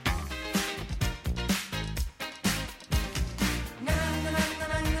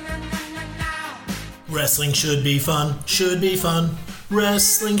Wrestling should be fun, should be fun.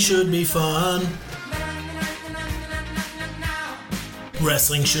 Wrestling should be fun.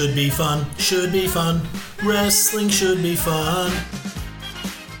 Wrestling should be fun, should be fun. Wrestling should be fun.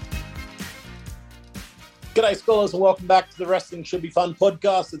 G'day, scholars, and welcome back to the Wrestling Should Be Fun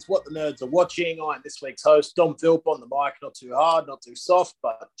podcast. It's What the Nerds Are Watching. I'm this week's host, Dom Philp, on the mic. Not too hard, not too soft,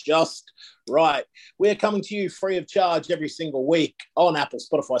 but just right. We're coming to you free of charge every single week on Apple,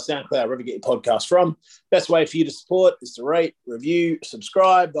 Spotify, SoundCloud, wherever you get your podcast from. Best way for you to support is to rate, review,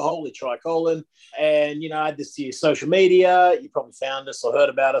 subscribe, the holy tricolon, and, add this to your social media. You probably found us or heard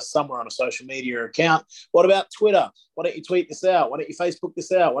about us somewhere on a social media account. What about Twitter? Why don't you tweet this out? Why don't you Facebook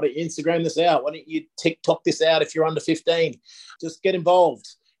this out? Why don't you Instagram this out? Why don't you TikTok this out if you're under 15? Just get involved.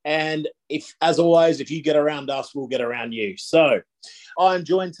 And as always, if you get around us, we'll get around you. So I'm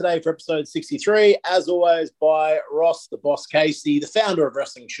joined today for episode 63, as always, by Ross, the boss Casey, the founder of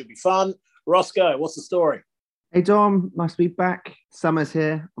Wrestling Should Be Fun. Roscoe, what's the story? Hey, Dom, nice to be back. Summer's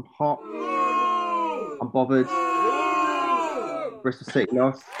here. I'm hot. I'm bothered. Bristol City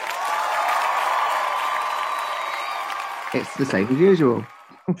lost. It's the same as usual.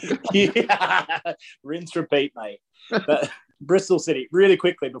 Yeah. Rinse, repeat, mate. But Bristol City, really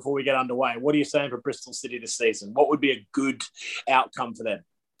quickly before we get underway, what are you saying for Bristol City this season? What would be a good outcome for them?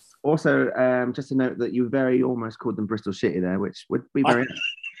 Also, just to note that you very almost called them Bristol City there, which would be very...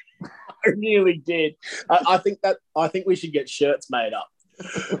 I really did. I think we should get shirts made up.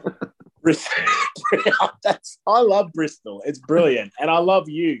 I love Bristol. It's brilliant. And I love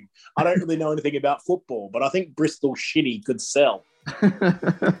you. I don't really know anything about football, but I think Bristol Shitty could sell.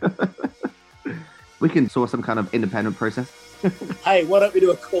 We can source some kind of independent process. Hey, why don't we do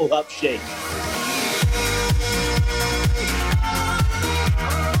a call-up sheet?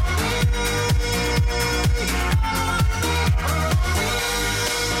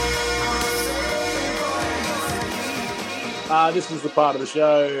 This is the part of the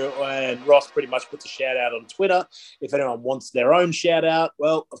show when Ross pretty much puts a shout out on Twitter. If anyone wants their own shout out,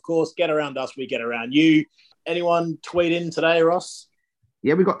 well, of course, get around us, we get around you. Anyone tweet in today, Ross?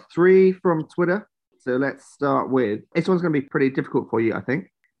 Yeah, we got 3 from Twitter. So let's start with, this one's going to be pretty difficult for you, I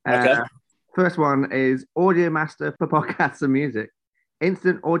think. Okay. First one is Audio Master for podcasts and music.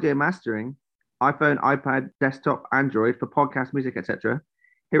 Instant audio mastering, iPhone, iPad, desktop, Android for podcast, music, etc.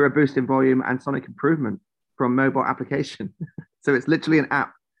 Hear a boost in volume and sonic improvement from mobile application. So it's literally an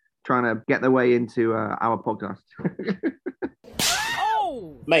app trying to get their way into our podcast.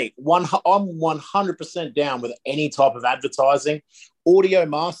 Mate, I'm 100% down with any type of advertising. Audio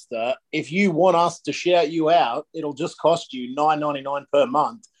Master, if you want us to shout you out, it'll just cost you $9.99 per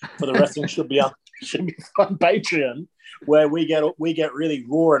month for the Wrestling Should Be Fun Patreon, where we get really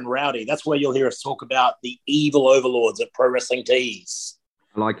raw and rowdy. That's where you'll hear us talk about the evil overlords at Pro Wrestling Tees.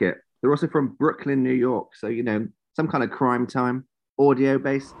 I like it. They're also from Brooklyn, New York. So, some kind of crime time, audio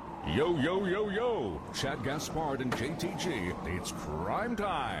based. Yo, yo, yo, yo. Chad Gaspard and JTG. It's crime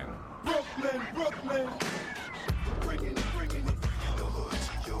time. Brooklyn, Brooklyn.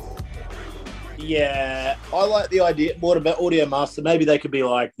 Yeah, I like the idea. What about Audio Master? Maybe they could be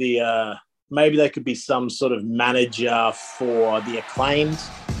like maybe they could be some sort of manager for the Acclaimed.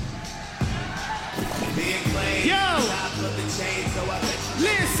 Yo!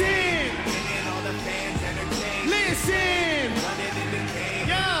 Listen! Listen!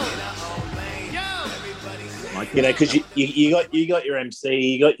 Yo! Because you got your MC,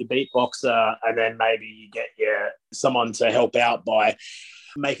 you got your beatboxer, and then maybe you get someone to help out by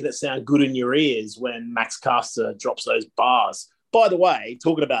making it sound good in your ears when Max Caster drops those bars. By the way,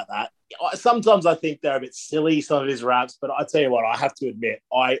 talking about that, sometimes I think they're a bit silly, some of his raps, but I tell you what, I have to admit,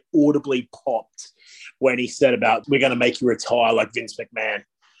 I audibly popped when he said about, we're going to make you retire like Vince McMahon.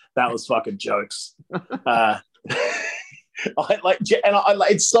 That was fucking jokes.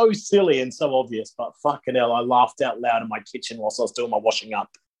 It's so silly and so obvious, but fucking hell, I laughed out loud in my kitchen whilst I was doing my washing up.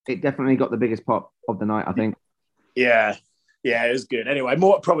 It definitely got the biggest pop of the night, I think. Yeah, it was good. Anyway,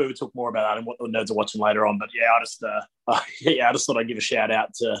 probably we'll talk more about that and what the nerds are watching later on. But I just thought I'd give a shout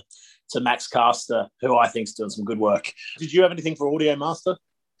out to Max Caster, who I think is doing some good work. Did you have anything for Audio Master?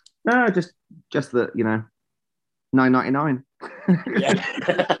 No, just that, $9.99.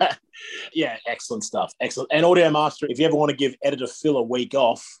 Yeah. Yeah, excellent stuff. Excellent. And Audio Master, if you ever want to give editor Phil a week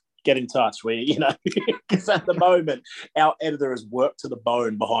off, get in touch. Because at the moment, our editor has worked to the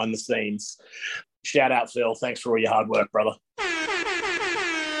bone behind the scenes. Shout out, Phil. Thanks for all your hard work, brother.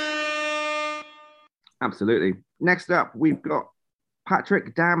 Absolutely. Next up, we've got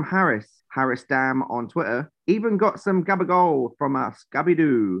Patrick Dam Harris. Harris Dam on Twitter. Even got some Gabagol from us.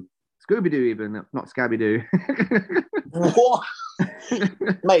 Gabidoo. Scooby-Doo even, not Scabby-Doo. What?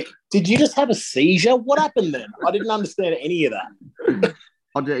 Mate, did you just have a seizure? What happened then? I didn't understand any of that.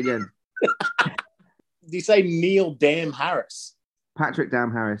 I'll do it again. Did you say Neil Dam Harris? Patrick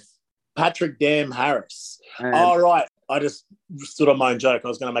Dam Harris. Patrick Dam Harris. All right. I just stood on my own joke. I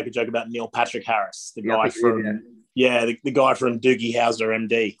was going to make a joke about Neil Patrick Harris, the guy from the guy from Doogie Howser,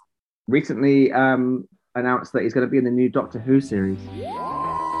 MD. Recently announced that he's going to be in the new Doctor Who series.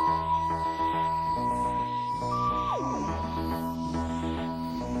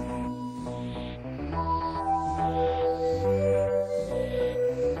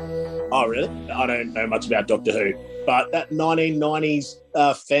 Oh, really? I don't know much about Doctor Who, but that 1990s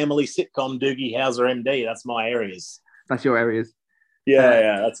family sitcom Doogie Howser, MD, that's my areas. That's your areas.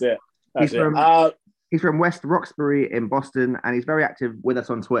 Yeah, that's it. He's from West Roxbury in Boston, and he's very active with us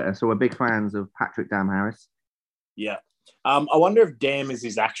on Twitter. So we're big fans of Patrick Dam Harris. Yeah. I wonder if Dam is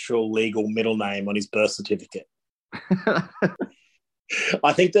his actual legal middle name on his birth certificate.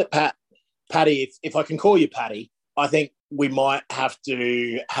 I think that Patty, if I can call you Patty, I think we might have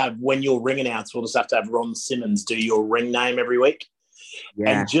to have, when you're ring announce, we'll just have to have Ron Simmons do your ring name every week.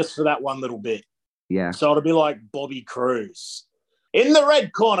 Yeah. And just for that one little bit. Yeah. So it'll be like Bobby Cruz. In the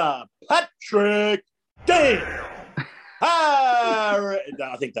red corner, Patrick Dam.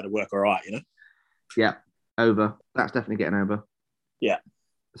 I think that'll work all right, you know? Yeah, over. That's definitely getting over. Yeah.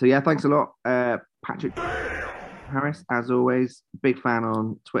 So, yeah, thanks a lot, Patrick Harris. As always, big fan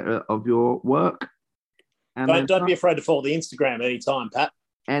on Twitter of your work. And don't be afraid to follow the Instagram anytime, Pat.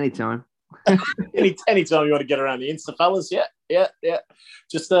 Anytime. Anytime you want to get around the Insta, fellas. Yeah.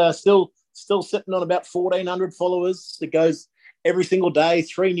 Just still sitting on about 1,400 followers. It goes every single day,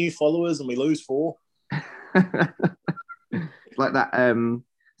 3 new followers, and we lose 4. It's like that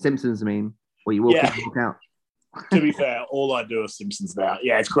Simpsons meme where you walk in and walk out. To be fair, all I do is Simpsons now.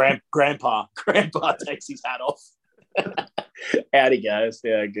 Yeah, it's Grandpa. Grandpa takes his hat off. Out he goes.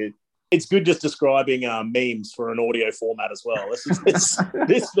 Yeah, good. It's good just describing memes for an audio format as well. This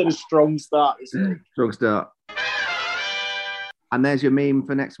has been a strong start. Strong start. And there's your meme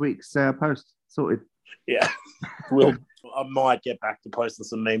for next week's post. Sorted. Yeah. I might get back to posting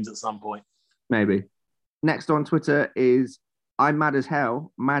some memes at some point. Maybe. Next on Twitter is I'm Mad as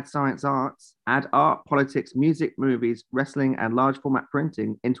Hell, Mad Science Arts, add art, politics, music, movies, wrestling, and large format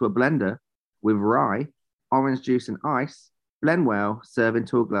printing into a blender with rye, orange juice, and ice. Blend well, serve in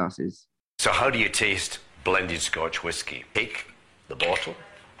tall glasses. So how do you taste blended Scotch whiskey? Take the bottle,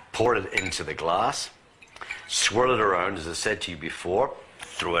 pour it into the glass, swirl it around, as I said to you before,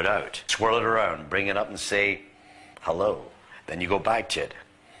 throw it out. Swirl it around, bring it up and say, hello. Then you go back to it.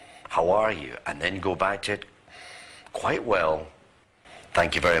 How are you? And then go back to it. Quite well.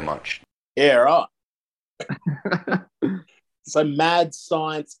 Thank you very much. Yeah, right. So Mad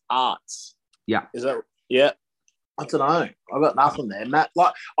Science Arts. Yeah. Is that, yeah. I don't know. I've got nothing there, Matt.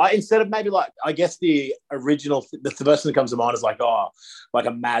 Instead of maybe I guess the original, the first thing that comes to mind is like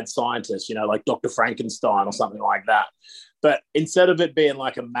a mad scientist, you know, like Dr. Frankenstein or something like that. But instead of it being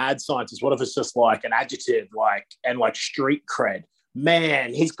like a mad scientist, what if it's just like an adjective, like street cred?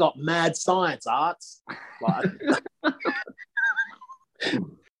 Man, he's got mad science arts.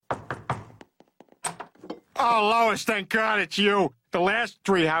 Oh, Lois, thank God it's you. The last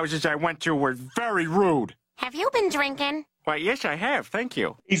 3 houses I went to were very rude. Have you been drinking? Why, yes, I have. Thank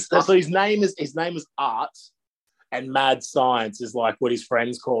you. So his name is Art, and mad science is like what his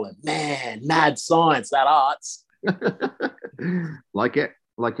friends call him. Man, mad science, that Arts. Like it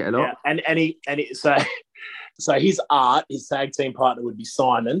a lot. Yeah, and so his Art, his tag team partner would be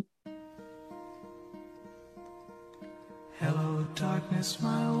Simon. Hello, darkness,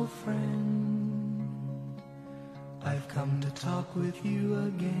 my old friend. I've come to talk with you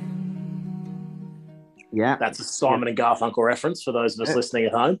again. Yeah. That's a Simon and Garfunkel reference for those of us listening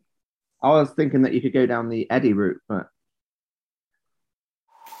at home. I was thinking that you could go down the Eddie route, but...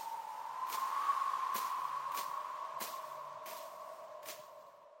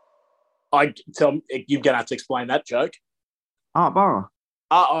 You're going to have to explain that joke. Art Bar.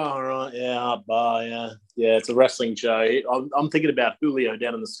 Oh, right. Yeah, Art Bar, yeah. Yeah, it's a wrestling show. I'm thinking about Julio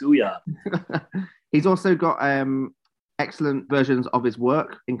down in the schoolyard. He's also got... excellent versions of his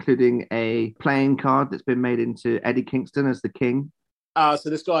work, including a playing card that's been made into Eddie Kingston as the King. So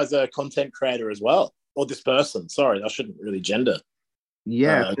this guy's a content creator as well. Or this person. Sorry, I shouldn't really gender.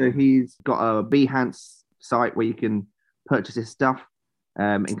 Yeah, so he's got a Behance site where you can purchase his stuff,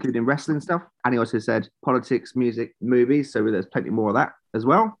 including wrestling stuff. And he also said politics, music, movies. So there's plenty more of that as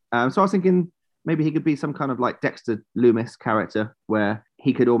well. So I was thinking maybe he could be some kind of like Dexter Loomis character where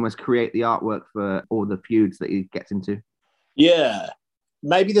he could almost create the artwork for all the feuds that he gets into. Yeah.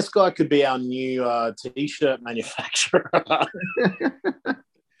 Maybe this guy could be our new T-shirt manufacturer.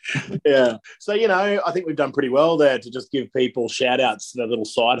 Yeah. So, I think we've done pretty well there to just give people shout-outs to their little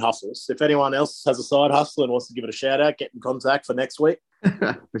side hustles. If anyone else has a side hustle and wants to give it a shout-out, get in contact for next week.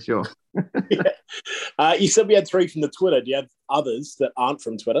 For sure. Yeah. You said we had 3 from the Twitter. Do you have others that aren't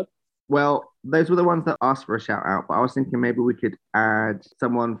from Twitter? Well, those were the ones that asked for a shout-out, but I was thinking maybe we could add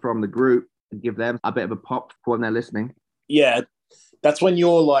someone from the group and give them a bit of a pop for when they're listening. Yeah. That's when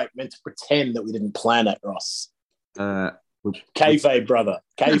you're, meant to pretend that we didn't plan it, Ross. Kayfabe, brother.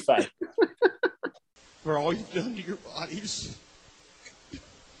 Kayfabe. For all you've done to your bodies,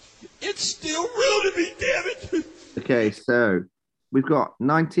 it's still real to me, damn it. Okay, so we've got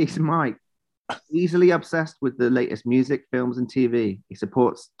 90s Mike, easily obsessed with the latest music, films, and TV. He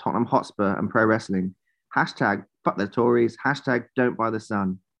supports Tottenham Hotspur and pro wrestling. Hashtag fuck the Tories. Hashtag don't buy the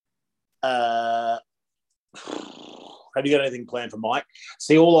Sun. Have you got anything planned for Mike?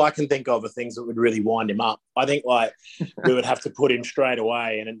 See, all I can think of are things that would really wind him up. I think we would have to put him straight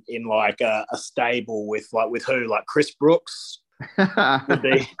away in a stable with who? Like Chris Brooks would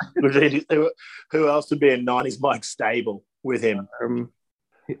be who else would be a 90s Mike stable with him?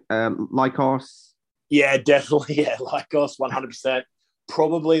 Lycos. Yeah, definitely. Yeah, Lycos, 100%.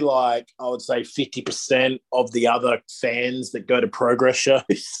 Probably I would say 50% of the other fans that go to Progress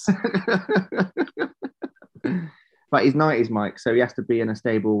shows. But he's 90s Mike, so he has to be in a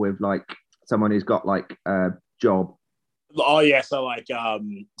stable with someone who's got a job. Oh yeah, so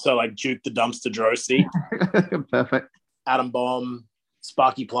Duke the Dumpster Drosy. Perfect. Adam Bomb,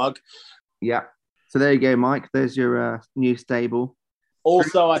 Sparky Plug. Yeah. So there you go, Mike. There's your new stable.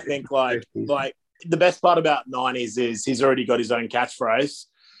 Also, I think the best part about 90s is he's already got his own catchphrase.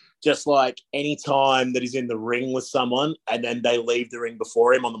 Just any time that he's in the ring with someone and then they leave the ring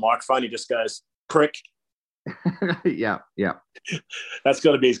before him on the microphone, he just goes, prick. Yeah. That's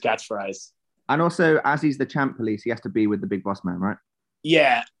got to be his catchphrase. And also, as he's the champ police, he has to be with the big boss man, right?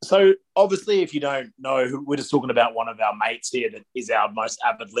 Yeah. So obviously, if you don't know, we're just talking about one of our mates here that is our most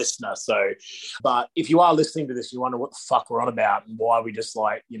avid listener. So, but if you are listening to this, you wonder what the fuck we're on about and why we just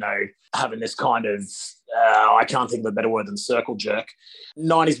having this kind of, I can't think of a better word than circle jerk.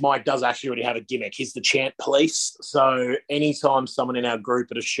 90s Mike does actually already have a gimmick. He's the chant police. So anytime someone in our group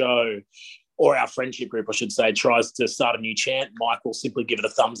at a show, or our friendship group, I should say, tries to start a new chant, Mike will simply give it a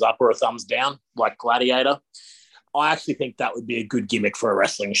thumbs up or a thumbs down, like Gladiator. I actually think that would be a good gimmick for a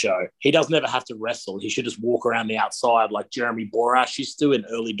wrestling show. He doesn't ever have to wrestle. He should just walk around the outside like Jeremy Borash used to in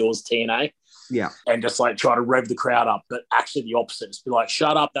early doors TNA. Yeah. And just try to rev the crowd up, but actually the opposite. Just be like,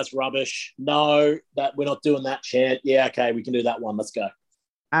 shut up, that's rubbish. No, that we're not doing that chant. Yeah, okay, we can do that one. Let's go.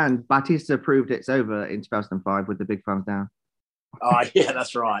 And Batista proved it's over in 2005 with the big thumbs down. Oh, yeah,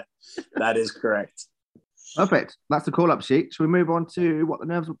 that's right. That is correct. Perfect. That's the call-up sheet. Shall we move on to what the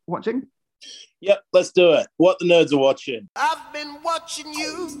nerds are watching? Yep, let's do it. What the nerds are watching. I've been watching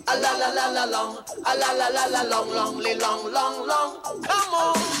you. A la la la la long. A la la la la long, long. Come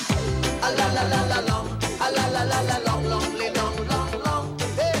on. A la la la la long. A la la la la long.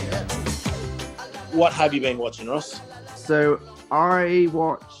 Hey. What have you been watching, Ross? So I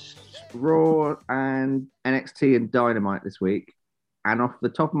watched Raw and NXT and Dynamite this week. And off the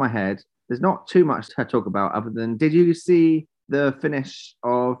top of my head, there's not too much to talk about other than, did you see the finish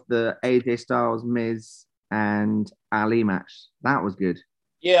of the AJ Styles, Miz, and Ali match? That was good.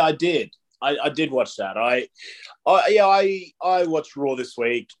 Yeah, I did. I did watch that. I watched Raw this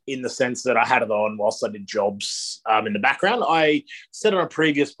week in the sense that I had it on whilst I did jobs in the background. I said on a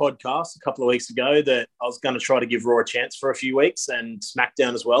previous podcast a couple of weeks ago that I was going to try to give Raw a chance for a few weeks and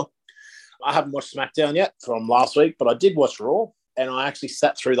SmackDown as well. I haven't watched SmackDown yet from last week, but I did watch Raw, and I actually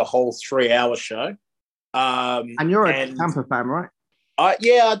sat through the whole 3-hour show. And you're a Ciampa fan, right? I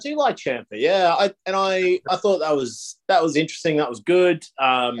do like Ciampa. Yeah, I thought that was interesting. That was good.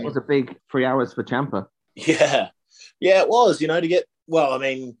 It was a big 3 hours for Ciampa. Yeah, it was. To get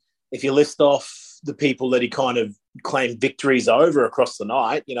if you list off the people that he kind of claimed victories over across the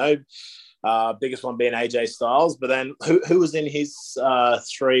night, biggest one being AJ Styles, but then who was in his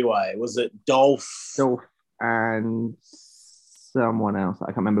 3-way? Was it Dolph and someone else? I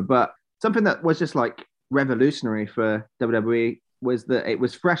can't remember. But something that was just revolutionary for WWE was that it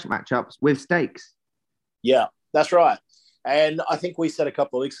was fresh matchups with stakes. Yeah, that's right. And I think we said a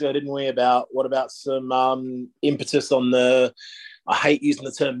couple of weeks ago, didn't we, about some impetus on the, I hate using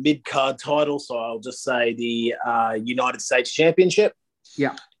the term mid-card title, so I'll just say the United States Championship.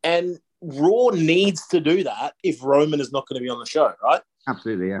 Yeah. And Raw needs to do that if Roman is not going to be on the show, right?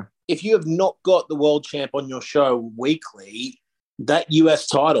 Absolutely, yeah. If you have not got the world champ on your show weekly, that US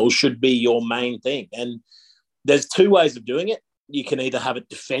title should be your main thing. And there's two ways of doing it. you can either have it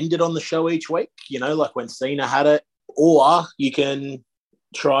defended on the show each week, you know, like when Cena had it, or you can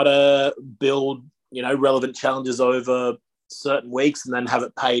try to build, you know, relevant challenges over certain weeks and then have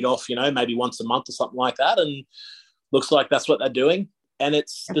it paid off, you know, maybe once a month or something like that. And looks like that's what they're doing. And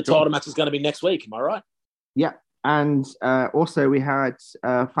the title match is going to be next week. Am I right? Yeah. And also we had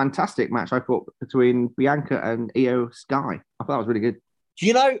a fantastic match, I thought, between Bianca and Io Sky. I thought that was really good.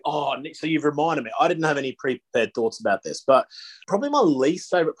 You know, Nick, so you've reminded me. I didn't have any pre-prepared thoughts about this, but probably my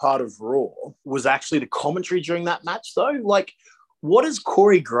least favorite part of Raw was actually the commentary during that match, though. Like, what has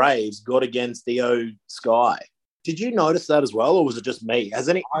Corey Graves got against Io Sky? Did you notice that as well, or was it just me? I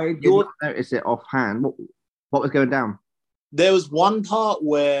did not notice it offhand. What was going down? There was one part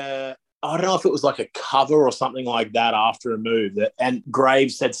where, I don't know if it was like a cover or something like that after a move, and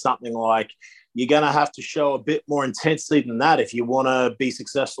Graves said something like, you're going to have to show a bit more intensity than that if you want to be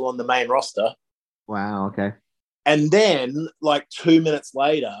successful on the main roster. Wow, okay. And then, like 2 minutes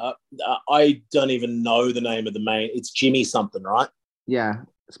later, I don't even know the name of the main. It's Jimmy something, right? Yeah,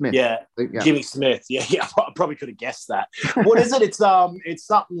 Smith. Yeah, Jimmy Smith. Yeah, I probably could have guessed that. What is it? It's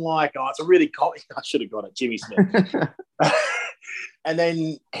something like, it's a really I should have got it, Jimmy Smith. And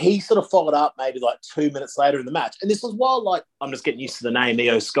then he sort of followed up maybe like 2 minutes later in the match. And this was while, like, I'm just getting used to the name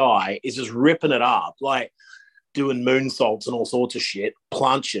Io Sky is just ripping it up, like doing moonsaults and all sorts of shit,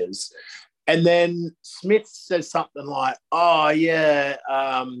 planches. And then Smith says something like, oh, yeah,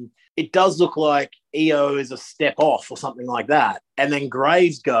 it does look like Io is a step off or something like that. And then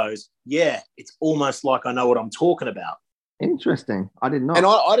Graves goes, yeah, it's almost like I know what I'm talking about. Interesting. I did not. And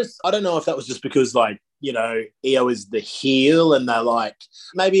I don't know if that was just because, like, you know, Io is the heel and they're like,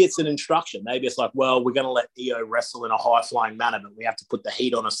 maybe it's an instruction. Maybe it's like, well, we're going to let Io wrestle in a high-flying manner, but we have to put the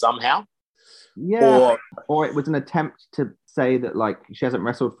heat on her somehow. Yeah. Or it was an attempt to say that, like, she hasn't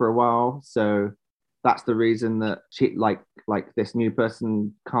wrestled for a while, so that's the reason that she, like this new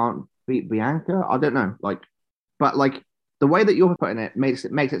person can't beat Bianca. I don't know. But the way that you're putting it makes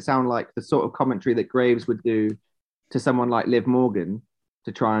it sound like the sort of commentary that Graves would do to someone like Liv Morgan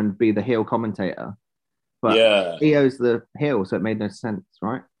to try and be the heel commentator. But yeah, Io's the heel, so it made no sense,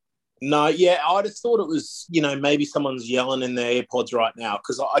 right? No, yeah, I just thought it was, you know, maybe someone's yelling in their AirPods right now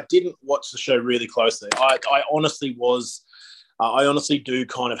because I didn't watch the show really closely. I honestly do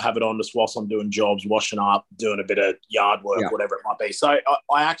kind of have it on just whilst I'm doing jobs, washing up, doing a bit of yard work, whatever it might be. So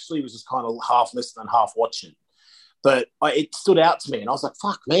I actually was just kind of half listening, half watching. But it stood out to me, and I was like,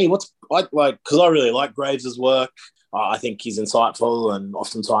 fuck me, because I really like Graves' work. I think he's insightful and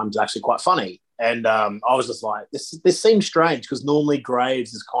oftentimes actually quite funny. And I was just like, this seems strange because normally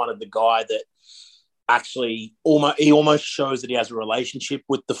Graves is kind of the guy that actually almost shows that he has a relationship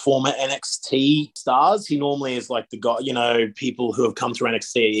with the former NXT stars. He normally is like the guy, you know, people who have come through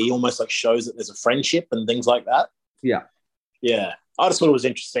NXT. He almost like shows that there's a friendship and things like that. Yeah. Yeah. I just thought it was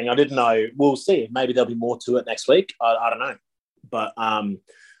interesting. I didn't know. We'll see. Maybe there'll be more to it next week. I don't know. But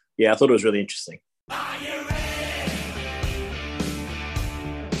yeah, I thought it was really interesting.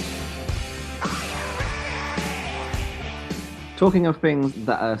 Talking of things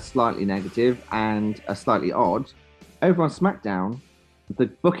that are slightly negative and are slightly odd, over on SmackDown, the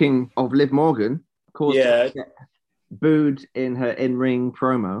booking of Liv Morgan caused her to get booed in her in-ring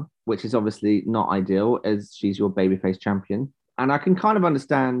promo, which is obviously not ideal as she's your babyface champion. And I can kind of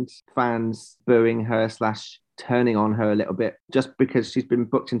understand fans booing her / turning on her a little bit just because she's been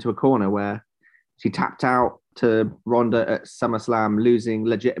booked into a corner where she tapped out to Ronda at SummerSlam, losing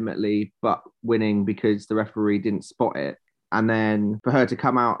legitimately, but winning because the referee didn't spot it. And then for her to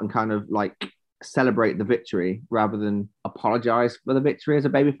come out and kind of like celebrate the victory rather than apologize for the victory as a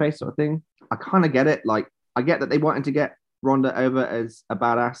babyface sort of thing. I kind of get it. Like, I get that they wanted to get Ronda over as a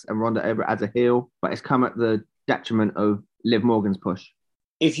badass and Ronda over as a heel, but it's come at the detriment of Liv Morgan's push.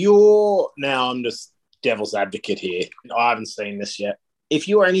 If you're, now I'm just devil's advocate here, I haven't seen this yet. If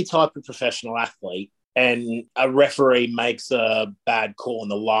you're any type of professional athlete and a referee makes a bad call in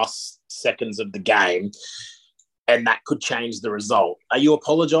the last seconds of the game, and that could change the result, are you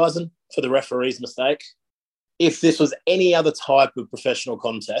apologising for the referee's mistake? If this was any other type of professional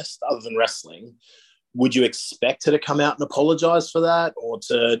contest other than wrestling, would you expect her to come out and apologise for that or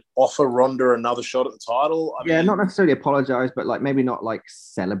to offer Ronda another shot at the title? I mean, not necessarily apologise, but like maybe not like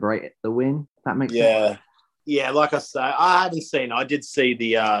celebrate the win. That makes sense. Yeah, like I say, I did see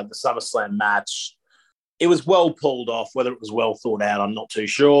the SummerSlam match. It was well pulled off. Whether it was well thought out, I'm not too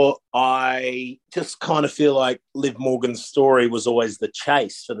sure. I just kind of feel like Liv Morgan's story was always the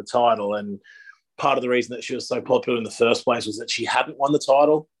chase for the title. And part of the reason that she was so popular in the first place was that she hadn't won the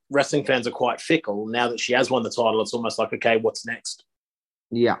title. Wrestling fans are quite fickle. Now that she has won the title, it's almost like, okay, what's next?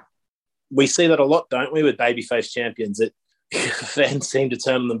 Yeah. We see that a lot, don't we, with babyface champions? fans seem to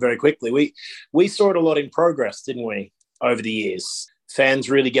turn on them very quickly. We saw it a lot in Progress, didn't we, over the years? Fans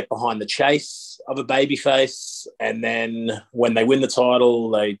really get behind the chase of a babyface, and then when they win the title,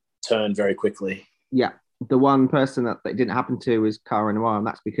 they turn very quickly. Yeah, the one person that it didn't happen to was Cara Noir, and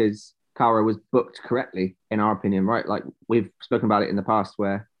that's because Cara was booked correctly, in our opinion, right? Like, we've spoken about it in the past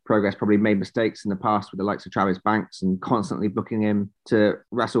where Progress probably made mistakes in the past with the likes of Travis Banks and constantly booking him to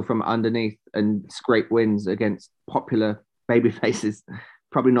wrestle from underneath and scrape wins against popular babyfaces.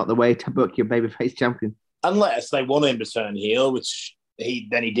 Probably not the way to book your babyface champion. Unless they want him to turn heel, which he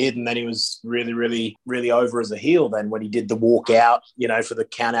did, and then he was really, really, really over as a heel then when he did the walkout, for the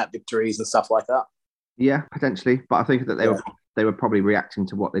count-out victories and stuff like that. Yeah, potentially. But I think that they were probably reacting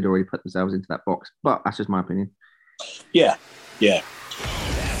to what they'd already put themselves into that box. But that's just my opinion. Yeah.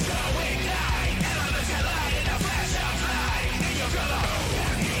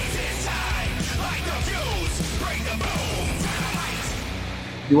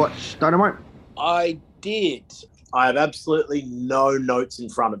 You watch Dynamite? I did. I have absolutely no notes in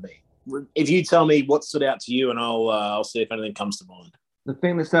front of me. If you tell me what stood out to you, and I'll see if anything comes to mind. The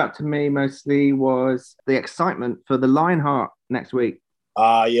thing that stood out to me mostly was the excitement for the Lionheart next week.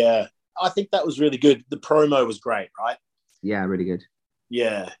 Yeah. I think that was really good. The promo was great, right? Yeah, really good.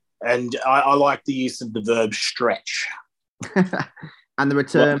 Yeah. And I like the use of the verb stretch. And the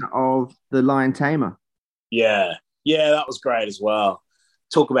return of the Lion Tamer. Yeah. Yeah, that was great as well.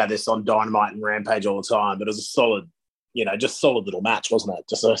 Talk about this on Dynamite and Rampage all the time, but it was a solid, solid little match, wasn't it?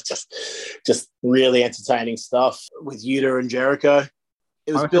 Just really entertaining stuff with Yuta and Jericho.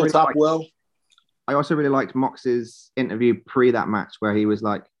 It was built up well. I also really liked Mox's interview pre that match where he was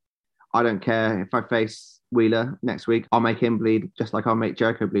like, I don't care if I face Wheeler next week, I'll make him bleed just like I'll make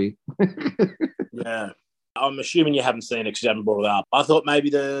Jericho bleed. Yeah. I'm assuming you haven't seen it because you haven't brought it up. I thought maybe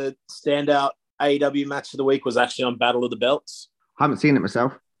the standout AEW match of the week was actually on Battle of the Belts. I haven't seen it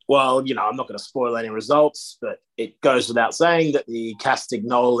myself. Well, I'm not going to spoil any results, but it goes without saying that the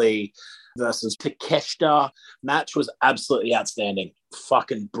Castagnoli versus Takeshita match was absolutely outstanding.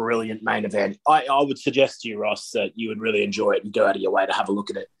 Fucking brilliant main event. I would suggest to you, Ross, that you would really enjoy it and go out of your way to have a look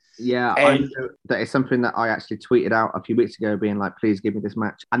at it. Yeah, I know that is something that I actually tweeted out a few weeks ago being like, please give me this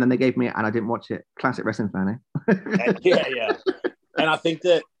match. And then they gave me it and I didn't watch it. Classic wrestling fan, eh? Yeah. And I think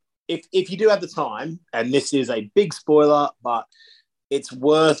that if you do have the time, and this is a big spoiler, but it's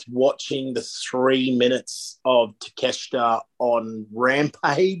worth watching the 3 minutes of Takeshita on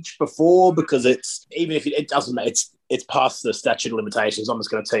Rampage before, because it's, even if it doesn't matter, it's past the statute of limitations. I'm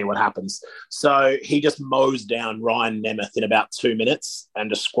just going to tell you what happens. So he just mows down Ryan Nemeth in about 2 minutes and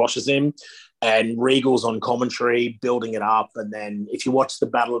just squashes him. And Regal's on commentary, building it up. And then if you watch the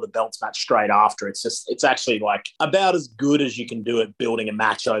Battle of the Belts match straight after, it's actually like about as good as you can do it building a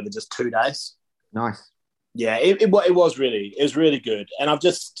match over just 2 days. Nice. Yeah, it was really good. And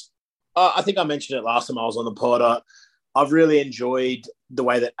I think I mentioned it last time I was on the pod. I've really enjoyed the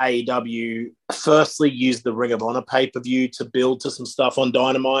way that AEW firstly used the Ring of Honor pay-per-view to build to some stuff on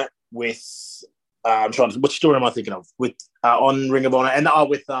Dynamite with, which story am I thinking of? With on Ring of Honor and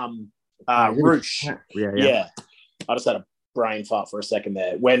with Roosh. Yeah. I just had a brain fart for a second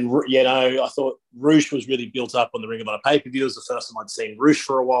there. When, I thought Roosh was really built up on the Ring of Honor pay-per-view. It was the first time I'd seen Roosh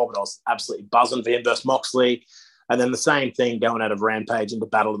for a while, but I was absolutely buzzing for him versus Moxley. And then the same thing going out of Rampage into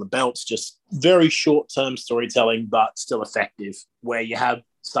Battle of the Belts, just very short-term storytelling, but still effective, where you have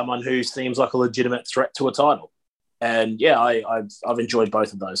someone who seems like a legitimate threat to a title. And yeah, I've enjoyed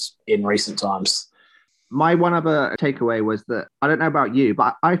both of those in recent times. My one other takeaway was that, I don't know about you,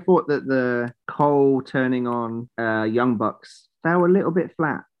 but I thought that the Cole turning on Young Bucks fell a little bit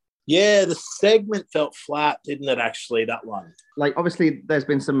flat. Yeah, the segment felt flat, didn't it, actually, that one? Like, obviously, there's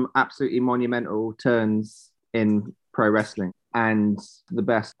been some absolutely monumental turns in pro wrestling. And the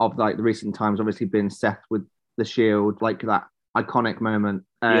best of, like, the recent times obviously been Seth with the Shield, like that iconic moment.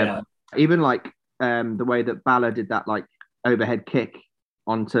 Even, like, the way that Balor did that, like, overhead kick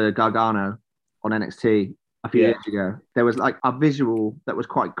onto Gargano on NXT a few years ago. There was like a visual that was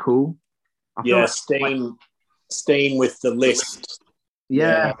quite cool. Steen with the list.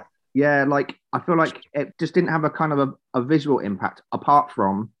 Yeah, like I feel like it just didn't have a kind of a visual impact apart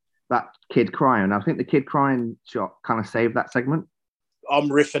from that kid crying. I think the kid crying shot kind of saved that segment. I'm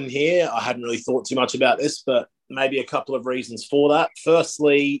riffing here. I hadn't really thought too much about this, but maybe a couple of reasons for that.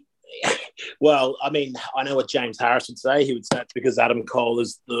 Firstly, well, I mean, I know what James Harris would say. He would say it's because Adam Cole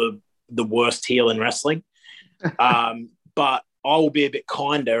is the worst heel in wrestling. But I will be a bit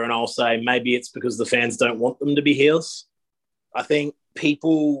kinder and I'll say maybe it's because the fans don't want them to be heels. I think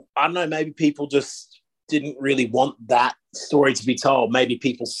maybe people just didn't really want that story to be told. Maybe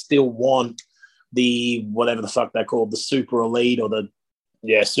people still want the whatever the fuck they're called, the Super Elite or the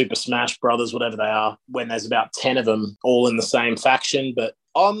Super Smash Brothers, whatever they are, when there's about 10 of them all in the same faction. But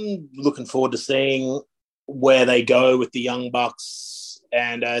I'm looking forward to seeing where they go with the Young Bucks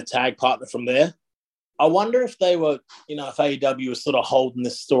and a tag partner from there. I wonder if they were, if AEW was sort of holding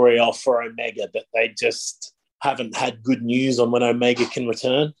this story off for Omega, but they just haven't had good news on when Omega can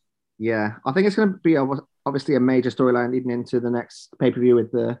return. Yeah, I think it's going to be obviously a major storyline leading into the next pay-per-view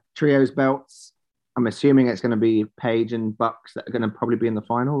with the trios belts. I'm assuming it's going to be Page and Bucks that are going to probably be in the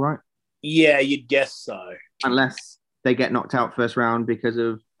final, right? Yeah, you'd guess so. Unless they get knocked out first round because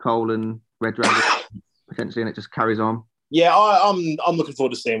of Cole and Red Dragon, potentially, and it just carries on. Yeah, I'm looking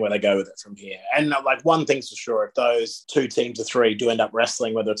forward to seeing where they go with it from here. And one thing's for sure, if those two teams of three do end up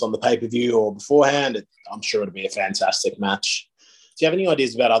wrestling, whether it's on the pay-per-view or beforehand, I'm sure it'll be a fantastic match. Do you have any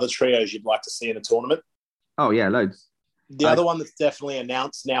ideas about other trios you'd like to see in a tournament? Oh, yeah, loads. The other one that's definitely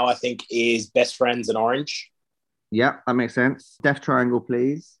announced now, I think, is Best Friends and Orange. Yep, that makes sense. Death Triangle,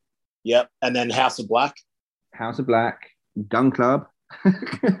 please. Yep, and then House of Black. House of Black. Gun Club.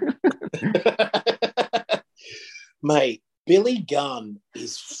 Mate, Billy Gunn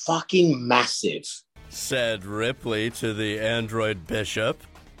is fucking massive. Said Ripley to the android bishop.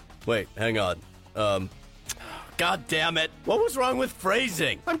 Wait, hang on. God damn it. What was wrong with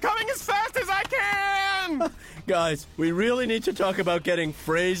phrasing? I'm coming as fast as I can! Guys, we really need to talk about getting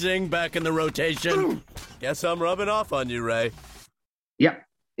phrasing back in the rotation. Guess I'm rubbing off on you, Ray. Yep,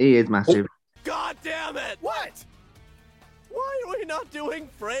 he is massive. God damn it! What? Why are we not doing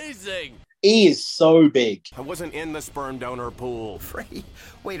phrasing? He is so big. I wasn't in the sperm donor pool.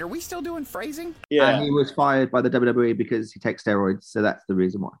 Wait, are we still doing phrasing? Yeah. And he was fired by the WWE because he takes steroids, so that's the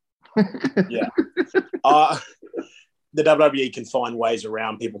reason why. Yeah. The WWE can find ways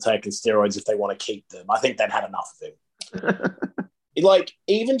around people taking steroids if they want to keep them. I think they've had enough of him.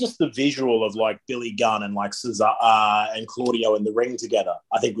 Even just the visual of Billy Gunn and Cesaro and Claudio in the ring together,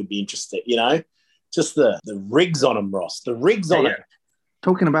 I think would be interesting. Just the rigs on him, Ross. The rigs on him.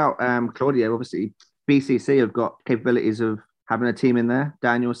 Talking about Claudio, obviously BCC have got capabilities of having a team in there: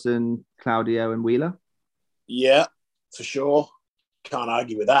 Danielson, Claudio, and Wheeler. Yeah, for sure. Can't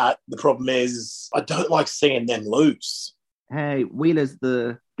argue with that. The problem is I don't like seeing them lose. Hey, Wheeler's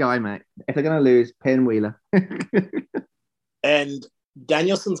the guy, mate. If they're going to lose, pin Wheeler. And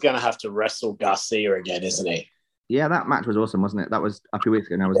Danielson's going to have to wrestle Garcia again, isn't he? Yeah, that match was awesome, wasn't it? That was a few weeks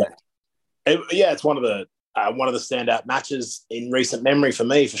ago now, wasn't it? It's one of the standout matches in recent memory for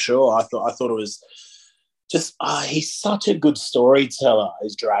me, for sure. I thought it was just he's such a good storyteller,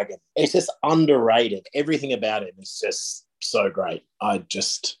 his Dragon. It's just underrated. Everything about him is just so great.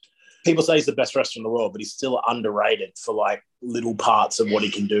 People say he's the best wrestler in the world, but he's still underrated for little parts of what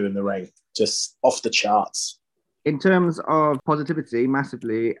he can do in the ring. Just off the charts. In terms of positivity,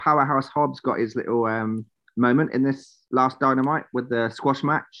 massively, Powerhouse Hobbs got his little moment in this last Dynamite with the squash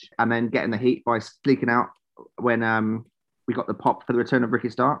match, and then getting the heat by sneaking out when we got the pop for the return of Ricky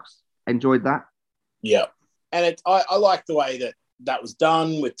Starks. Enjoyed that. Yeah. And I like the way that was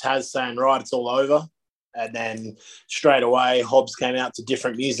done, with Taz saying, right, it's all over. And then straight away, Hobbs came out to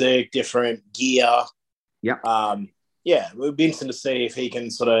different music, different gear. Yep. It would be interesting to see if he can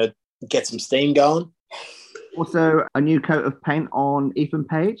sort of get some steam going. Also, a new coat of paint on Ethan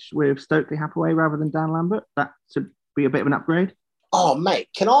Page with Stokely Hathaway rather than Dan Lambert. That should be a bit of an upgrade. Oh, mate,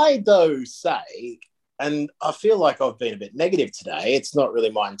 can I, though, say, and I feel like I've been a bit negative today, it's not really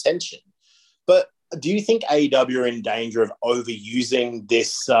my intention, but do you think AEW are in danger of overusing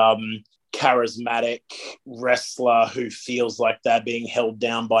this charismatic wrestler who feels like they're being held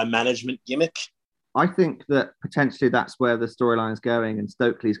down by management gimmick? I think that potentially that's where the storyline is going, and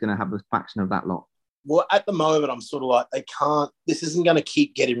Stokely's going to have a faction of that lot. Well, at the moment, I'm sort of like, this isn't going to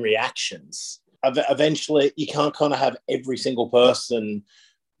keep getting reactions. Eventually, you can't kind of have every single person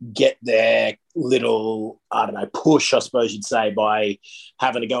get their little, push, I suppose you'd say, by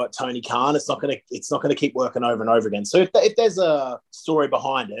having to go at Tony Khan. It's not going to keep working over and over again. So if there's a story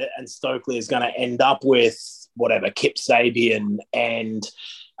behind it, and Stokely is going to end up with whatever, Kip Sabian and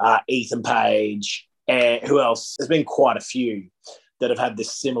Ethan Page, and who else? There's been quite a few that have had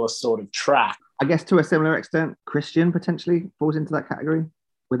this similar sort of track. I guess to a similar extent, Christian potentially falls into that category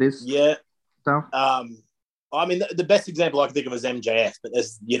with his stuff. The best example I can think of is MJF, but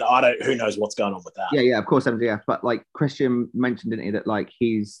there's, who knows what's going on with that. Yeah, of course, MJF. But Christian mentioned, didn't he, that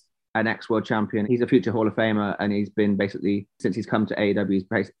he's an ex-world champion. He's a future Hall of Famer, and he's been basically, since he's come to AEW,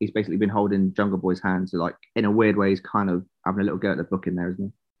 he's basically been holding Jungle Boy's hand. So in a weird way, he's kind of having a little go at the book in there,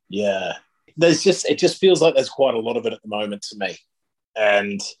 isn't he? Yeah. It just feels like there's quite a lot of it at the moment to me.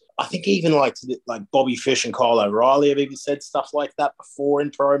 And I think even like Bobby Fish and Kyle O'Reilly have even said stuff like that before in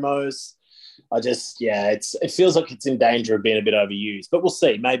promos. it feels like it's in danger of being a bit overused, but we'll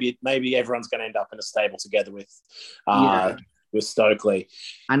see. Maybe everyone's going to end up in a stable together with Stokely,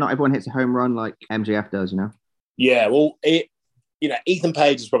 and not everyone hits a home run like MJF does, you know. Yeah, well, Ethan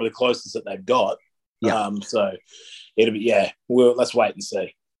Page is probably the closest that they've got. Yeah. So it'll be let's wait and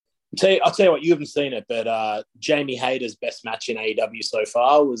see. I'll tell you what, you haven't seen it, but Jamie Hayter's best match in AEW so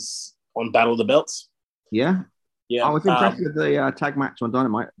far was on Battle of the Belts. Yeah. Yeah, I was impressed with the tag match on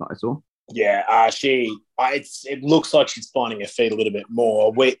Dynamite that I saw. Yeah, it looks like she's finding her feet a little bit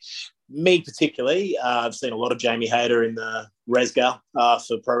more. Me particularly, I've seen a lot of Jamie Hayter in the Resgal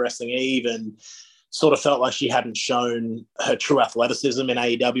for Pro Wrestling Eve, and sort of felt like she hadn't shown her true athleticism in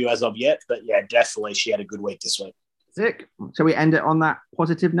AEW as of yet. But yeah, definitely she had a good week this week. Sick. Shall we end it on that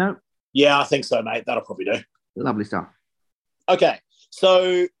positive note? Yeah, I think so, mate. That'll probably do. Lovely stuff. Okay,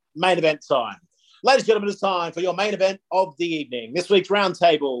 so main event time. Ladies and gentlemen, it's time for your main event of the evening. This week's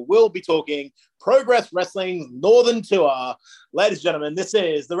roundtable, we'll be talking Progress Wrestling's Northern Tour. Ladies and gentlemen, this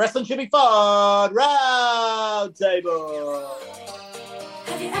is the Wrestling Should Be Fun Roundtable.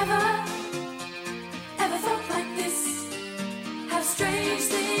 Have you ever felt like this? How strange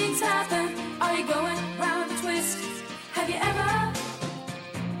things happen? Are you going round a twist? Have you ever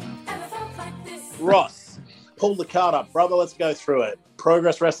felt like this? Ross, pull the card up, brother. Let's go through it.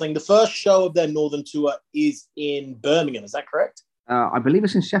 Progress Wrestling, the first show of their Northern Tour is in Birmingham. Is that correct? I believe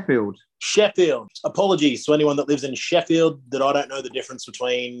it's in Sheffield. Sheffield. Apologies to anyone that lives in Sheffield that I don't know the difference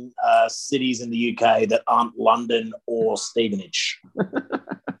between cities in the UK that aren't London or Stevenage.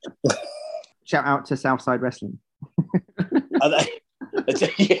 Shout out to Southside Wrestling. Are they?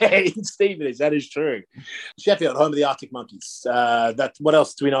 Yeah, in Stevenage, that is true. Sheffield, home of the Arctic Monkeys. What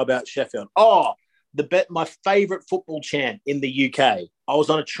else do we know about Sheffield? Oh, my favourite football chant in the UK. I was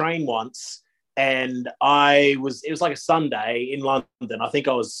on a train once and it was like a Sunday in London. I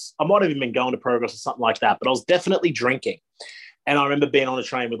might have even been going to Progress or something like that, but I was definitely drinking. And I remember being on a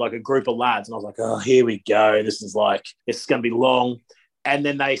train with like a group of lads and I was like, oh, here we go. This is going to be long. And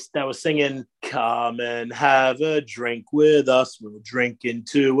then they were singing, come and have a drink with us. We'll drink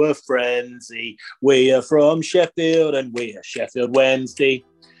into a frenzy. We are from Sheffield and we are Sheffield Wednesday.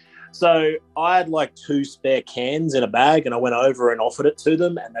 So I had like 2 spare cans in a bag and I went over and offered it to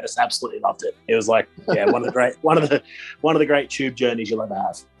them and they just absolutely loved it. It was like, yeah, one of the great tube journeys you'll ever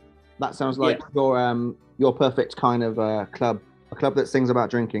have. That sounds like your perfect kind of club. A club that sings about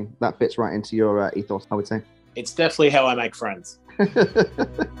drinking. That fits right into your ethos, I would say. It's definitely how I make friends.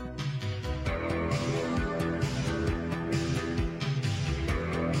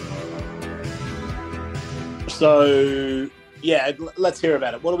 So, yeah, let's hear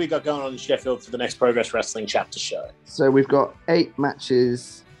about it. What do we got going on in Sheffield for the next Progress Wrestling chapter show? So we've got 8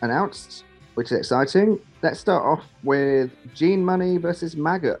 matches announced, which is exciting. Let's start off with Gene Money versus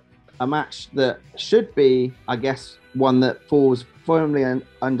Maggot, a match that should be, I guess, one that falls firmly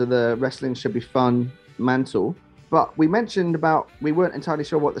under the Wrestling Should Be Fun mantle. But we mentioned we weren't entirely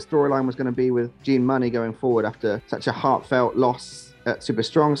sure what the storyline was going to be with Gene Money going forward after such a heartfelt loss at Super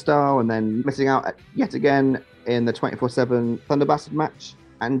Strong Style and then missing out yet again in the 24/7 Thunder Bastard match.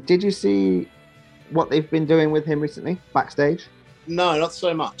 And did you see what they've been doing with him recently backstage? No, not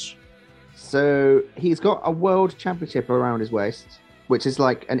so much. So he's got a world championship around his waist, which is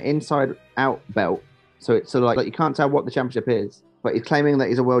like an inside out belt. So it's sort of like you can't tell what the championship is, but he's claiming that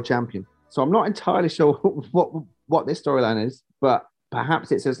he's a world champion. So I'm not entirely sure what this storyline is, but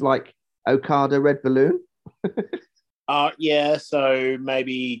perhaps it's just like Okada Red Balloon. Yeah, so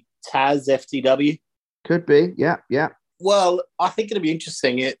maybe Taz FTW. Could be, yeah. Well, I think it'd be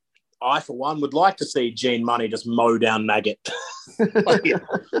interesting. I, for one, would like to see Gene Money just mow down Maggot.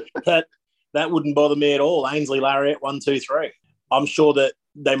 That wouldn't bother me at all. Ainsley Lariat, 1, 2, 3. I'm sure that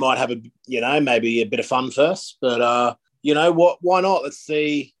they might have maybe a bit of fun first, but what? Why not? Let's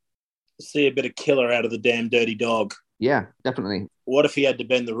see a bit of killer out of the damn dirty dog. Yeah, definitely. What if he had to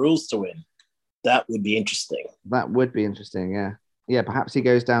bend the rules to win? That would be interesting. That would be interesting, yeah. Yeah, perhaps he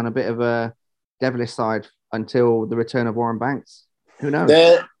goes down a bit of a devilish side until the return of Warren Banks. Who knows?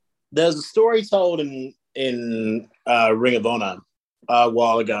 There's a story told in Ring of Honor a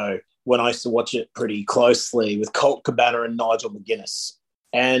while ago when I used to watch it pretty closely with Colt Cabana and Nigel McGuinness.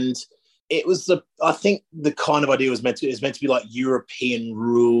 And it was I think the kind of idea is meant to be like European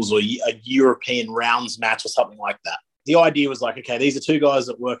rules or a European rounds match or something like that. The idea was like, okay, these are 2 guys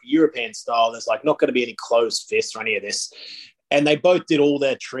that work European style. There's like not going to be any closed fists or any of this. And they both did all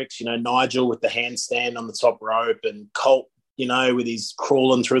their tricks, Nigel with the handstand on the top rope and Colt, with his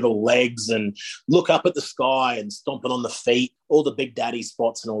crawling through the legs and look up at the sky and stomping on the feet, all the big daddy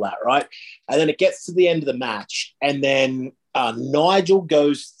spots and all that, right? And then it gets to the end of the match and then Nigel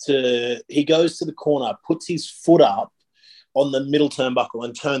goes to the corner, puts his foot up on the middle turnbuckle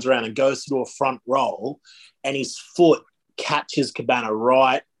and turns around and goes to do a front roll, and his foot catches Cabana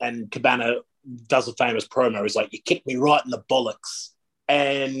right, and Cabana does a famous promo. He's like, "You kicked me right in the bollocks."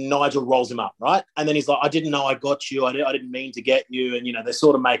 And Nigel rolls him up, right? And then he's like, "I didn't know I got you. I didn't mean to get you." And, they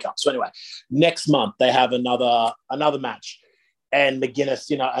sort of make up. So anyway, next month they have another match. And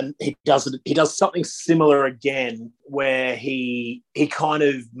McGuinness, and he does something similar again, where he kind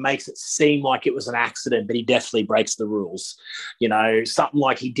of makes it seem like it was an accident, but he definitely breaks the rules. Something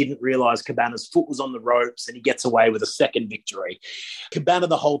like he didn't realize Cabana's foot was on the ropes, and he gets away with a second victory. Cabana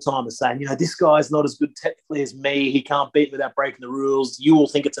the whole time is saying, "This guy's not as good technically as me. He can't beat me without breaking the rules. You all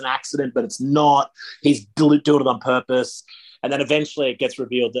think it's an accident, but it's not. He's doing it on purpose." And then eventually it gets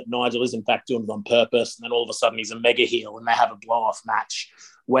revealed that Nigel is in fact doing it on purpose. And then all of a sudden he's a mega heel, and they have a blow-off match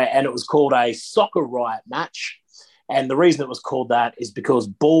and it was called a Soccer Riot match. And the reason it was called that is because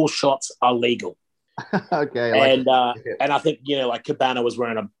ball shots are legal. Okay. And I think, like Cabana was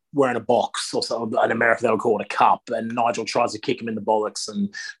wearing a box, or something. In America they would call it a cup. And Nigel tries to kick him in the bollocks,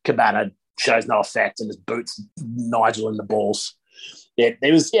 and Cabana shows no effect and just boots Nigel in the balls. It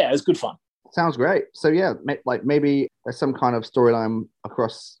was good fun. Sounds great. So yeah, like maybe there's some kind of storyline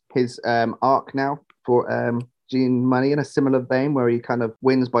across his arc now for Gene Money in a similar vein, where he kind of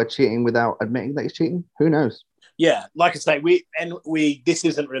wins by cheating without admitting that he's cheating. Who knows? Yeah, like I say, we this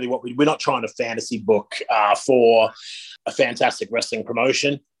isn't really what we're not trying to fantasy book for a fantastic wrestling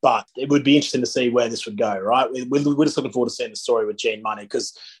promotion, but it would be interesting to see where this would go, right? We're just looking forward to seeing the story with Gene Money,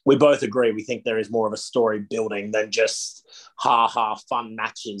 because we both agree we think there is more of a story building than just fun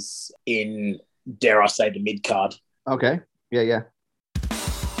matches in, dare I say, the mid-card. Okay, yeah.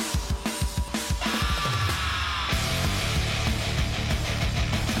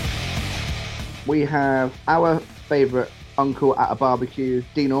 We have our favourite uncle at a barbecue,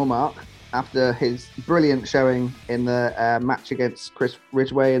 Dean Allmark, after his brilliant showing in the match against Chris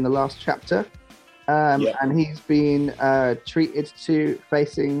Ridgway in the last chapter. And he's been treated to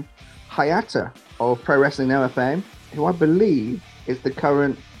facing Hayata of Pro Wrestling Noah fame, who I believe is the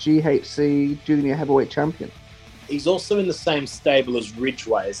current GHC Junior Heavyweight Champion. He's also in the same stable as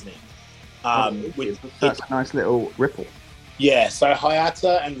Ridgway, isn't he? That's a nice little ripple. Yeah, so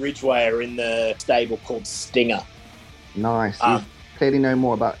Hayata and Ridgway are in the stable called Stinger. Nice. You clearly know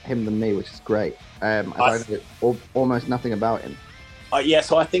more about him than me, which is great. I know almost nothing about him.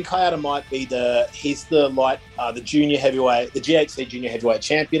 So I think Hayata might be the junior heavyweight, the GHC junior heavyweight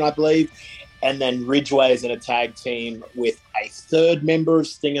champion, I believe. And then Ridgway is in a tag team with a third member of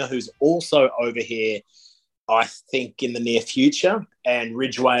Stinger who's also over here, I think, in the near future. And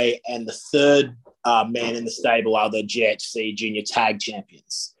Ridgway and the third man in the stable are the GHC junior tag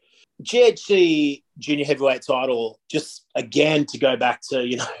champions. GHC junior heavyweight title, just again to go back to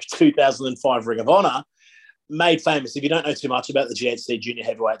 2005 Ring of Honor, made famous. If you don't know too much about the GHC junior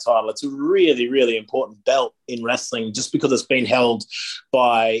heavyweight title, it's a really, really important belt in wrestling, just because it's been held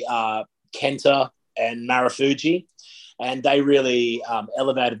by Kenta and Marufuji, and they really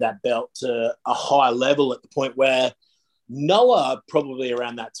elevated that belt to a high level at the point where Noah probably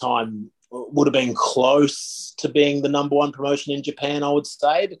around that time would have been close to being the number one promotion in Japan, I would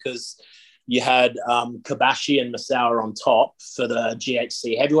say, because you had Kobashi and Misawa on top for the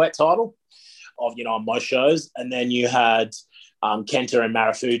GHC heavyweight title on most shows. And then you had Kenta and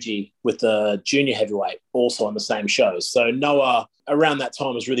Marufuji with the junior heavyweight also on the same shows. So Noah around that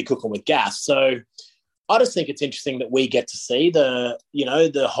time was really cooking with gas. So I just think it's interesting that we get to see the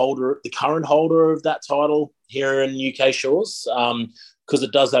current holder of that title here in UK shores, because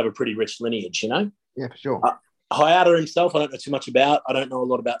it does have a pretty rich lineage, Yeah, for sure. Hayata himself, I don't know too much about. I don't know a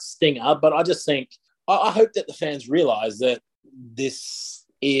lot about Stinger, but I just think, I hope that the fans realise that this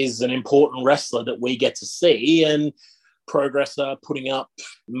is an important wrestler that we get to see, and Progress are putting up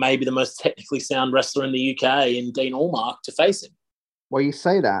maybe the most technically sound wrestler in the UK in Dean Allmark to face him. Well, you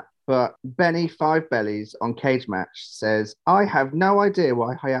say that, but Benny Five Bellies on Cage Match says, I have no idea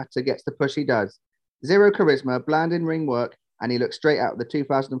why Hayata gets the push he does. Zero charisma, bland in ring work, and he looks straight out of the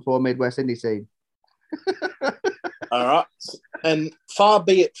 2004 Midwest indie scene. All right. And far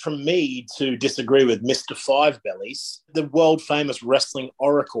be it from me to disagree with Mr. Five Bellies, the world-famous wrestling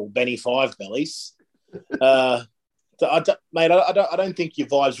oracle, Benny Five Bellies. I don't think your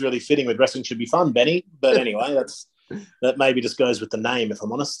vibe's really fitting with Wrestling Should Be Fun, Benny. But anyway, that maybe just goes with the name, if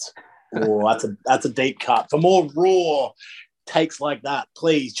I'm honest. Oh, that's a deep cut. For more raw takes like that,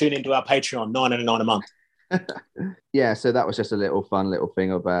 please tune into our Patreon, $9.99 a month. Yeah, so that was just a little fun little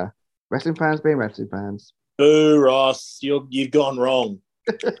thing of wrestling fans being wrestling fans. Boo, Ross, you've gone wrong.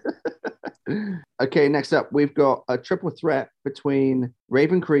 Okay, next up, we've got a triple threat between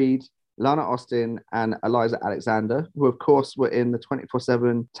Raven Creed, Lana Austin, and Eliza Alexander, who, of course, were in the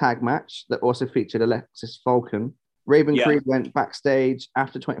 24/7 tag match that also featured Alexis Falcon. Raven Creed went backstage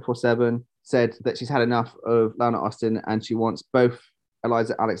after 24/7, said that she's had enough of Lana Austin and she wants both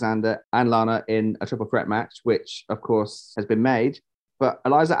Eliza Alexander and Lana in a triple threat match, which, of course, has been made. But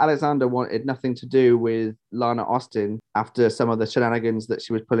Eliza Alexander wanted nothing to do with Lana Austin after some of the shenanigans that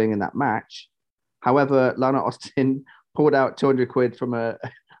she was pulling in that match. However, Lana Austin pulled out 200 quid from her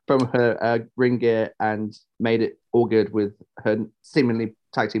ring gear and made it all good with her seemingly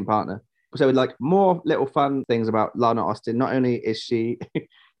tag team partner. So like more little fun things about Lana Austin. Not only is she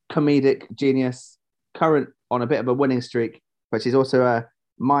comedic genius, current on a bit of a winning streak, but she's also a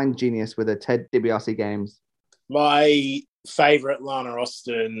mind genius with her Ted DiBiase games. My favourite Lana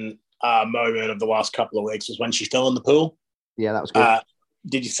Austin moment of the last couple of weeks was when she fell in the pool. Yeah, that was good.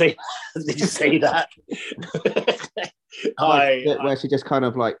 Did you see? Did you see that? Where she just kind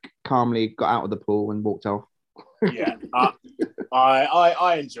of like calmly got out of the pool and walked off. Yeah,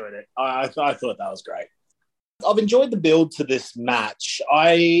 I enjoyed it. I thought that was great. I've enjoyed the build to this match.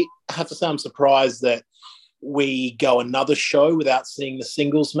 I have to say I'm surprised that we go another show without seeing the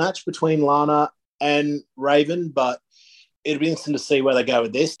singles match between Lana and Raven, but it'll be interesting to see where they go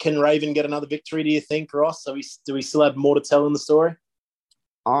with this. Can Raven get another victory, do you think, Ross? Do we still have more to tell in the story?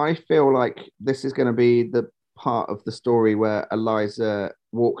 I feel like this is going to be the part of the story where Eliza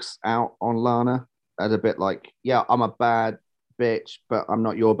walks out on Lana as a bit like, yeah, I'm a bad bitch, but I'm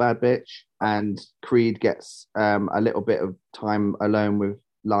not your bad bitch. And Creed gets a little bit of time alone with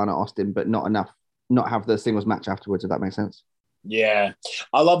Lana Austin, but not enough, not have the singles match afterwards, if that makes sense. Yeah.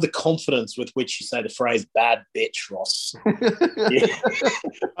 I love the confidence with which you say the phrase bad bitch, Ross. Yeah.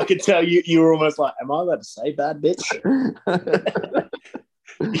 I could tell you were almost like, am I allowed to say bad bitch?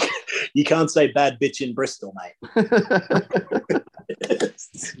 You can't say bad bitch in Bristol, mate.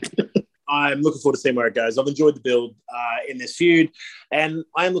 I'm looking forward to seeing where it goes. I've enjoyed the build in this feud, and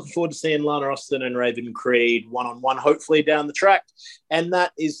I am looking forward to seeing Lana Austin and Raven Creed one-on-one, hopefully down the track. And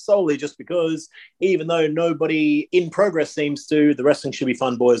that is solely just because even though nobody in Progress seems to, the Wrestling Should Be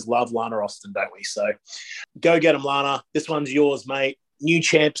Fun boys love Lana Austin, don't we? So go get them, Lana. This one's yours, mate. New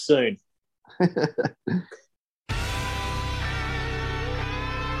champ soon.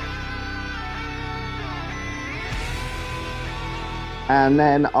 And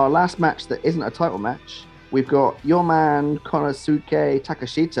then our last match that isn't a title match, we've got your man Konosuke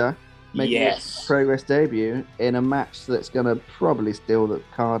Takashita making his Progress debut in a match that's going to probably steal the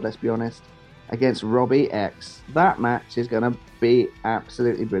card, let's be honest, against Robbie X. That match is going to be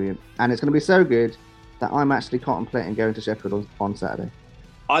absolutely brilliant. And it's going to be so good that I'm actually contemplating going to Sheffield on Saturday.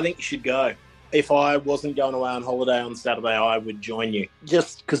 I think you should go. If I wasn't going away on holiday on Saturday, I would join you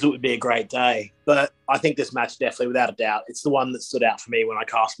just because it would be a great day. But I think this match definitely, without a doubt, it's the one that stood out for me when I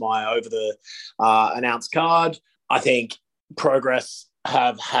cast my eye over the announced card. I think Progress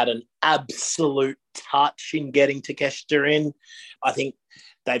have had an absolute touch in getting Takeshita in. I think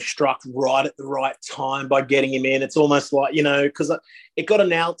they've struck right at the right time by getting him in. It's almost like, because it got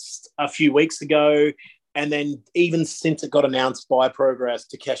announced a few weeks ago. And then even since it got announced by Progress,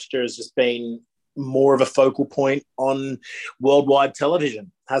 Takeshita has just been more of a focal point on worldwide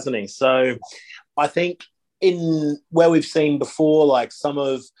television, hasn't he? So I think in where we've seen before, like some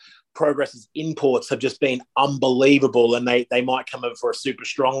of Progress's imports have just been unbelievable, and they might come over for a super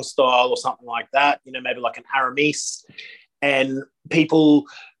strong style or something like that, maybe like an Aramis. And people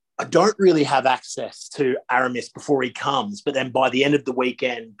don't really have access to Aramis before he comes. But then by the end of the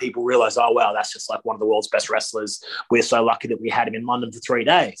weekend, people realize, oh, wow, that's just like one of the world's best wrestlers. We're so lucky that we had him in London for 3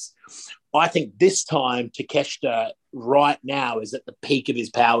 days. I think this time Takeshita right now is at the peak of his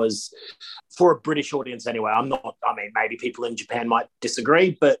powers for a British audience anyway. Maybe people in Japan might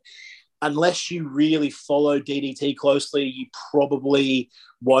disagree, but unless you really follow DDT closely, you probably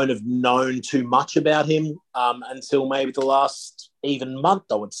won't have known too much about him until maybe the last even month,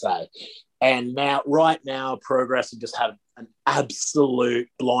 I would say. And right now, Progress have just had an absolute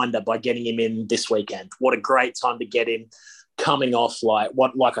blinder by getting him in this weekend. What a great time to get him coming off,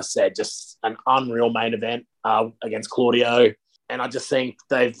 like I said, just an unreal main event against Claudio. And I just think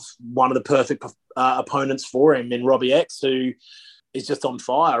they've one of the perfect opponents for him in Robbie X, who is just on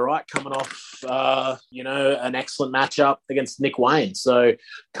fire, right? Coming off, an excellent matchup against Nick Wayne. So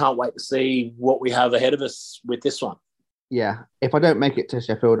can't wait to see what we have ahead of us with this one. Yeah. If I don't make it to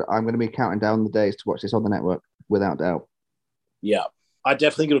Sheffield, I'm going to be counting down the days to watch this on the network, without doubt. Yeah. I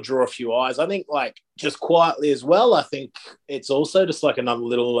definitely think it'll draw a few eyes. I think, just quietly as well, I think it's also just like another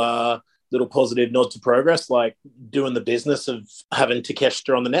little little positive nod to Progress, like doing the business of having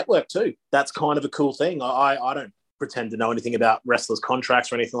Takeshita on the network too. That's kind of a cool thing. I don't pretend to know anything about wrestlers'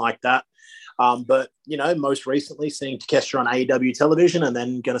 contracts or anything like that. But, you know, most recently seeing Takeshita on AEW television and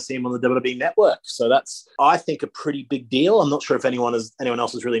then going to see him on the WWE network. So that's, I think, a pretty big deal. I'm not sure if anyone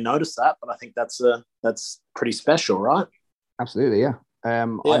else has really noticed that, but I think that's pretty special, right? Absolutely, yeah. I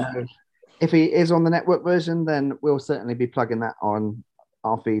know if he is on the network version, then we'll certainly be plugging that on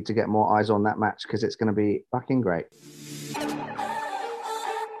our feed to get more eyes on that match because it's going to be fucking great.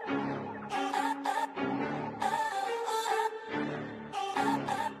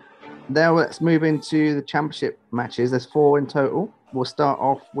 Now let's move into the championship matches. There's 4 in total. We'll start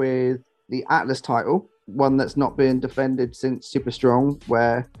off with the Atlas title, one that's not been defended since Super Strong,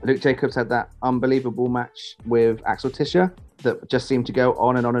 where Luke Jacobs had that unbelievable match with Axel Tischer that just seemed to go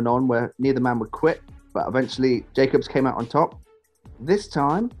on and on and on, where neither man would quit, but eventually Jacobs came out on top. This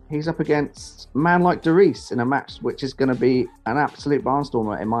time, he's up against a man like Darius in a match which is going to be an absolute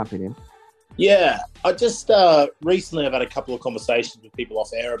barnstormer, in my opinion. Yeah, I just recently I've had a couple of conversations with people off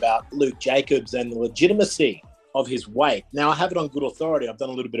air about Luke Jacobs and the legitimacy of his weight. Now, I have it on good authority. I've done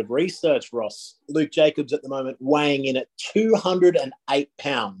a little bit of research, Ross. Luke Jacobs at the moment weighing in at 208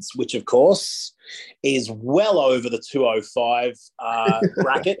 pounds, which, of course, is well over the 205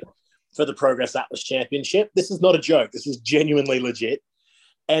 bracket for the Progress Atlas Championship. This is not a joke. This is genuinely legit.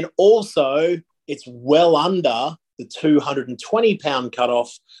 And also, it's well under the 220-pound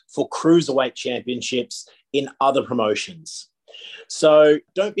cutoff for cruiserweight championships in other promotions. So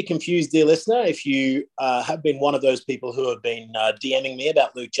don't be confused, dear listener, if you have been one of those people who have been DMing me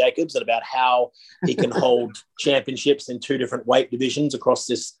about Luke Jacobs and about how he can hold championships in 2 different weight divisions across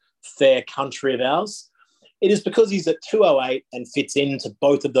this fair country of ours. It is because he's at 208 and fits into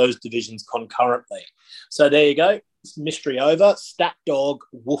both of those divisions concurrently. So there you go. Mystery over. Stat dog,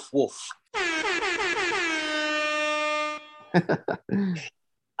 woof, woof.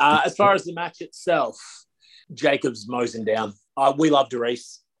 As far as the match itself, Jacobs mows him down. We love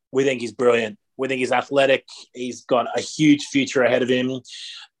Darius. We think he's brilliant. We think he's athletic. He's got a huge future ahead of him.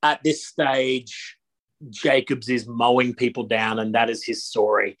 At this stage, Jacobs is mowing people down, and that is his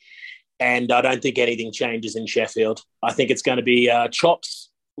story. And I don't think anything changes in Sheffield. I think it's going to be chops,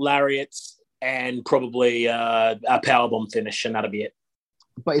 lariats, and probably a powerbomb finish, and that'll be it.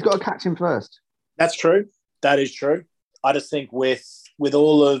 But he's got to catch him first. That's true. That is true. I just think with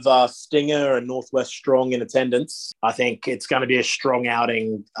all of Stinger and Northwest Strong in attendance, I think it's going to be a strong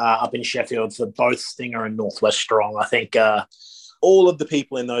outing up in Sheffield for both Stinger and Northwest Strong. I think all of the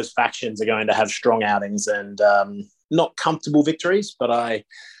people in those factions are going to have strong outings and not comfortable victories, but I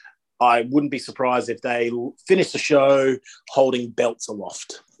wouldn't be surprised if they finish the show holding belts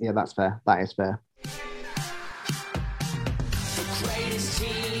aloft. Yeah, that's fair. That is fair.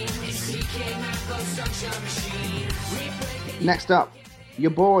 Next up,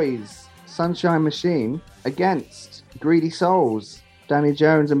 your boys, Sunshine Machine, against Greedy Souls, Danny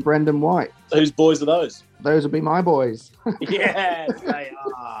Jones and Brendan White. Whose boys are those? Those will be my boys. Yes, they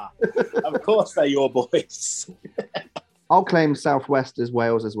are. Of course they're your boys. I'll claim Southwest as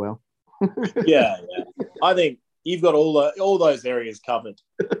Wales as well. Yeah. I think you've got all those areas covered.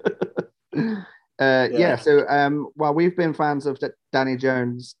 So while we've been fans of Danny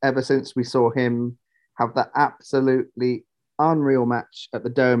Jones ever since we saw him have that absolutely unreal match at the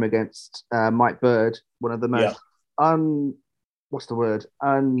Dome against Mike Bird, one of the most unsomething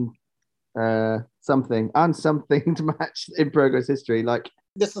match in Progress history. Like,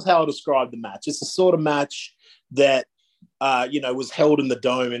 this is how I describe the match. It's the sort of match that was held in the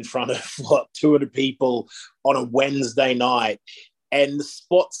Dome in front of 200 people on a Wednesday night, and the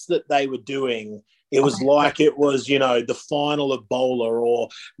spots that they were doing, it was like it was, the final of Bowler, or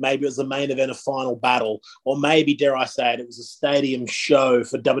maybe it was the main event of Final Battle, or maybe, dare I say it was a stadium show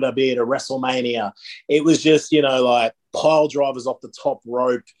for WWE at a WrestleMania. It was just, like pile drivers off the top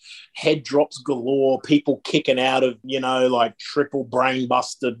rope, head drops galore, people kicking out of, like triple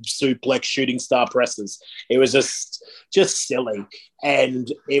brainbuster suplex shooting star presses. It was just silly.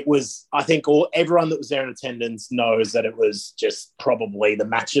 And it was, I think everyone that was there in attendance knows that it was just probably the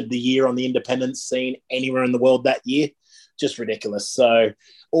match of the year on the independent scene anywhere in the world that year. Just ridiculous. So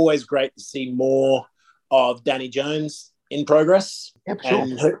always great to see more of Danny Jones in Progress. Yep, sure.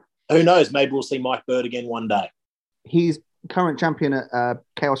 And who knows, maybe we'll see Mike Bird again one day. He's current champion at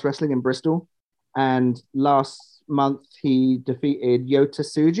Chaos Wrestling in Bristol. And last month he defeated Yota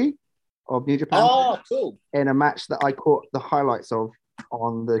Tsuji of New Japan. Oh, cool. In a match that I caught the highlights of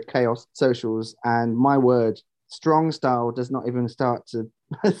on the Chaos socials. And my word, Strong Style does not even start to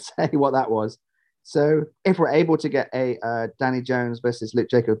say what that was. So if we're able to get a Danny Jones versus Luke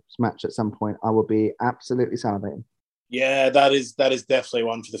Jacobs match at some point, I will be absolutely salivating. Yeah, that is definitely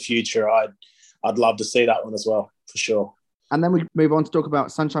one for the future. I'd love to see that one as well, for sure. And then we move on to talk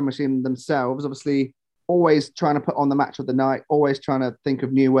about Sunshine Machine themselves. Obviously, always trying to put on the match of the night, always trying to think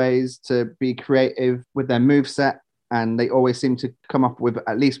of new ways to be creative with their moveset. And they always seem to come up with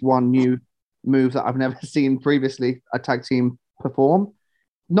at least one new move that I've never seen previously a tag team perform.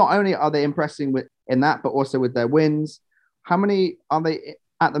 Not only are they impressing in that, but also with their wins. How many are they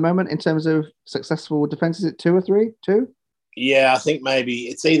at the moment in terms of successful defenses? Is it 2 or 3? 2? Yeah, I think maybe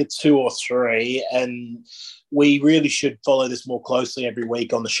it's either 2 or 3. And we really should follow this more closely every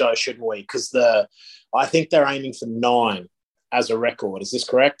week on the show, shouldn't we? Because I think they're aiming for 9 as a record. Is this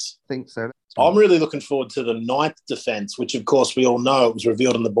correct? I think so. I'm really looking forward to the 9th defense, which, of course, we all know it was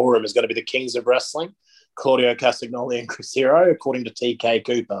revealed in the ballroom is going to be the Kings of Wrestling, Claudio Castagnoli and Chris Hero, according to TK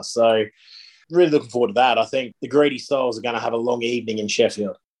Cooper. So really looking forward to that. I think the Greedy Souls are going to have a long evening in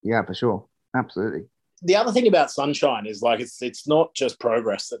Sheffield. Yeah, for sure. Absolutely. The other thing about Sunshine is it's not just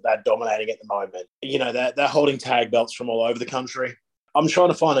Progress that they're dominating at the moment. You know, they're holding tag belts from all over the country. I'm trying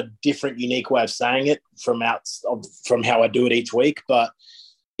to find a different, unique way of saying it from how I do it each week. But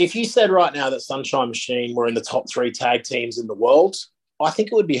if you said right now that Sunshine Machine were in the top 3 tag teams in the world, I think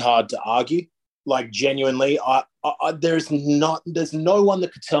it would be hard to argue. Like, genuinely, there's no one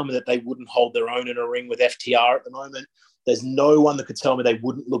that could tell me that they wouldn't hold their own in a ring with FTR at the moment. There's no one that could tell me they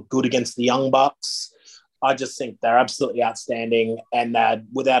wouldn't look good against the Young Bucks. I just think they're absolutely outstanding, and they're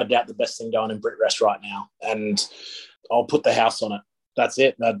without a doubt the best thing going in Brit Rest right now. And I'll put the house on it. That's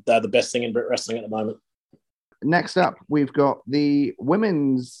it. They're the best thing in Brit Wrestling at the moment. Next up, we've got the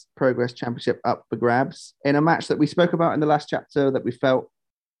Women's Progress Championship up for grabs in a match that we spoke about in the last chapter that we felt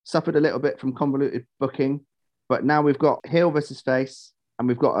suffered a little bit from convoluted booking. But now we've got heel versus face, and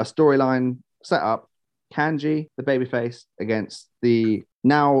we've got a storyline set up. Kanji, the babyface, against the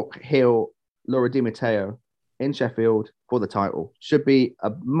now heel Laura Di Matteo in Sheffield for the title. Should be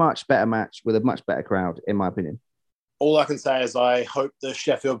a much better match with a much better crowd, in my opinion. All I can say is I hope the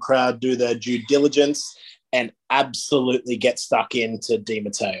Sheffield crowd do their due diligence and absolutely get stuck into Di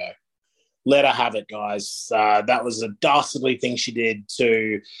Matteo. Let her have it, guys. That was a dastardly thing she did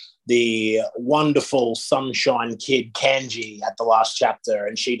to the wonderful Sunshine Kid Kanji at the last chapter,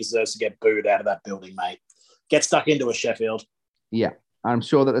 and she deserves to get booed out of that building, mate. Get stuck into a Sheffield. Yeah, I'm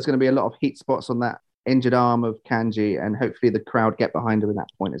sure that there's going to be a lot of heat spots on that injured arm of Kanji, and hopefully the crowd get behind her in that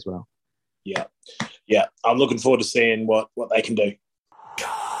point as well. Yeah. I'm looking forward to seeing what they can do.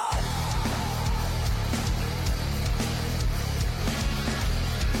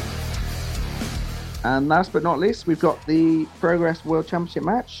 And last but not least, we've got the Progress World Championship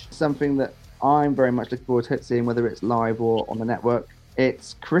match, something that I'm very much looking forward to seeing, whether it's live or on the network.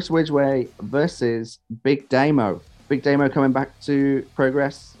 It's Chris Ridgway versus Big Damo. Big Damo coming back to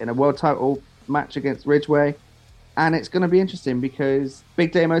Progress in a world title match against Ridgway. And it's going to be interesting because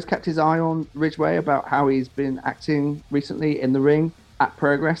Big Damo's kept his eye on Ridgway about how he's been acting recently in the ring at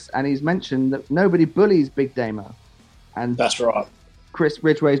Progress. And he's mentioned that nobody bullies Big Damo. And that's right. Chris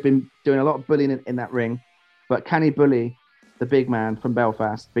Ridgway's been doing a lot of bullying in that ring. But can he bully the big man from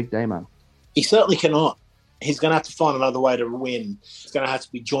Belfast, Big Damo? He certainly cannot. He's going to have to find another way to win. It's going to have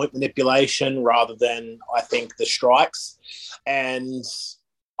to be joint manipulation rather than, I think, the strikes. And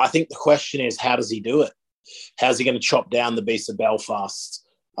I think the question is, how does he do it? How's he going to chop down the Beast of Belfast?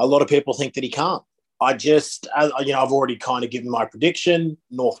 A lot of people think that he can't. I've already kind of given my prediction.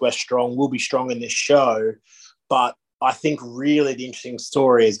 Northwest Strong will be strong in this show. But I think really the interesting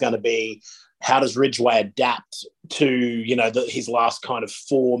story is going to be, how does Ridgway adapt to, his last kind of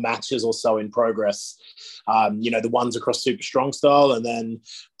 4 matches or so in Progress? The ones across Super Strong Style and then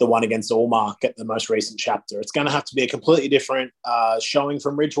the one against Allmark at the most recent chapter. It's going to have to be a completely different showing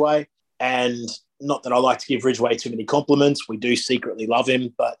from Ridgway. And not that I like to give Ridgway too many compliments. We do secretly love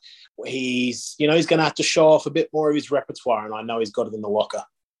him, but he's going to have to show off a bit more of his repertoire, and I know he's got it in the locker.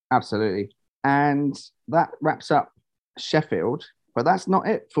 Absolutely. And that wraps up Sheffield, but that's not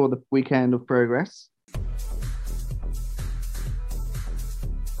it for the weekend of Progress.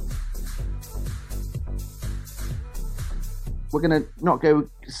 We're going to not go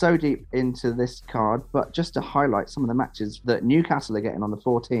so deep into this card, but just to highlight some of the matches that Newcastle are getting on the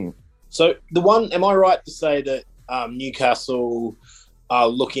 14th. So am I right to say that Newcastle are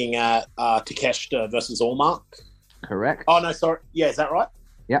looking at Takeshita versus Allmark? Correct. Oh, no, sorry. Yeah, is that right?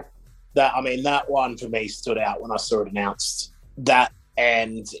 Yep. That one for me stood out when I saw it announced. That,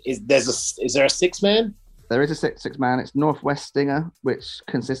 and is there a 6-man? There is a six-man. It's Northwest Stinger, which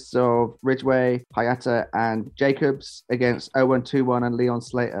consists of Ridgway, Hayata, and Jacobs against 0121 and Leon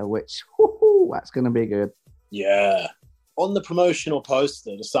Slater, which that's going to be good. Yeah. On the promotional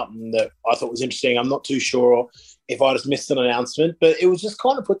poster, there's something that I thought was interesting. I'm not too sure if I just missed an announcement, but it was just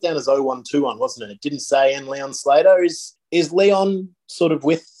kind of put down as 0121, wasn't it? It didn't say and Leon Slater. Is Leon sort of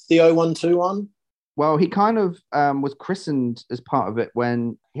with the 0121? Well, he kind of was christened as part of it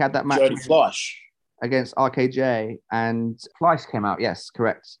when he had that match Jody Fleisch against RKJ, and Fleisch came out. Yes,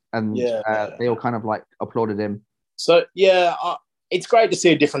 correct. And they all kind of like applauded him. So, yeah, it's great to see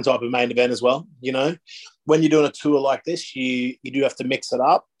a different type of main event as well. You know, when you're doing a tour like this, you do have to mix it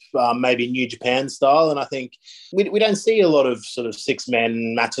up, maybe New Japan style. And I think we don't see a lot of sort of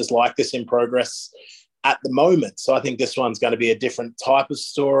 6-man matches like this in progress at the moment. So I think this one's going to be a different type of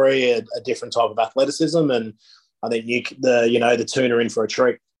story, a different type of athleticism. And I think the Toon are in for a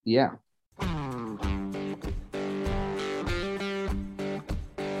treat. Yeah.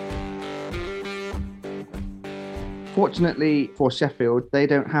 Fortunately for Sheffield, they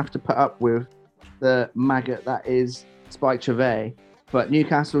don't have to put up with the maggot that is Spike Trevay, but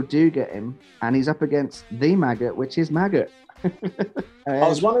Newcastle do get him, and he's up against the maggot, which is Maggot. I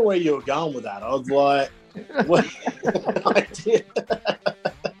was wondering where you were going with that. I was like, what? I did.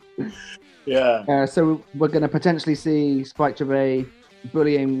 Yeah. So we're going to potentially see Spike Trevay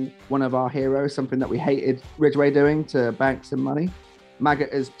bullying one of our heroes, something that we hated Ridgeway doing, to bank some money.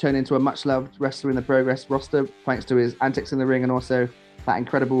 Maggot has turned into a much-loved wrestler in the Progress roster thanks to his antics in the ring and also that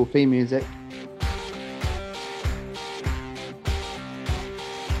incredible theme music.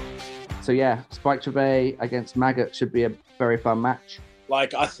 So yeah, Spike Trevay against Maggot should be a very fun match.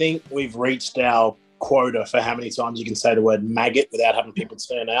 Like, I think we've reached our quota for how many times you can say the word maggot without having people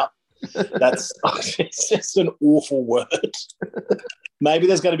turn out. It's just an awful word. Maybe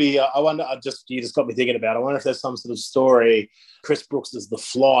there's going to be, you just got me thinking about it. I wonder if there's some sort of story. Chris Brooks is the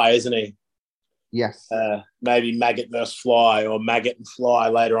Fly, isn't he? Yes. Maybe Maggot versus Fly, or Maggot and Fly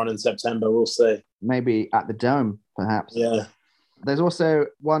later on in September. We'll see. Maybe at the Dome, perhaps. Yeah. There's also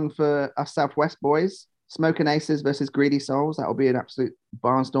one for us Southwest boys, Smoking Aces versus Greedy Souls. That'll be an absolute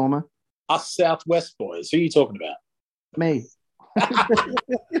barnstormer. Us Southwest boys? Who are you talking about? Me.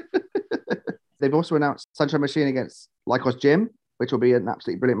 They've also announced Sunshine Machine against Lycos Gym, which will be an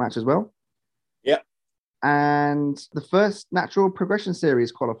absolutely brilliant match as well. Yep. And the first Natural Progression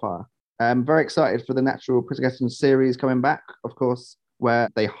Series qualifier. I'm very excited for the Natural Progression Series coming back, of course, where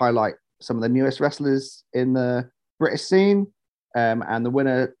they highlight some of the newest wrestlers in the British scene. And the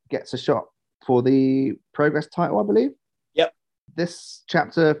winner gets a shot for the Progress title, I believe. Yep. This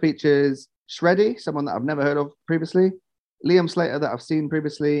chapter features Shreddy, someone that I've never heard of previously, Liam Slater that I've seen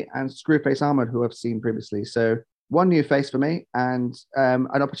previously, and Screwface Ahmed, who I've seen previously. So one new face for me, and an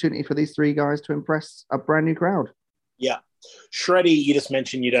opportunity for these three guys to impress a brand new crowd. Yeah. Shreddy, you just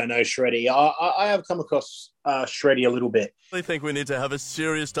mentioned you don't know Shreddy. I have come across Shreddy a little bit. I think we need to have a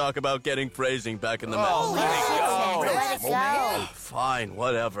serious talk about getting phrasing back in the match. Let it go. Fine,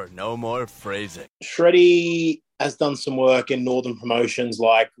 whatever. No more phrasing. Shreddy has done some work in Northern promotions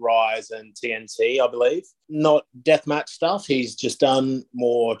like Rise and TNT, I believe. Not deathmatch stuff. He's just done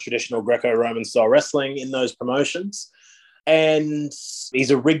more traditional Greco-Roman style wrestling in those promotions. And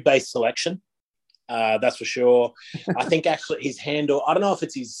he's a rig-based selection. That's for sure. I think actually his handle, I don't know if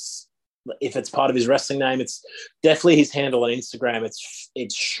it's part of his wrestling name. It's definitely his handle on Instagram.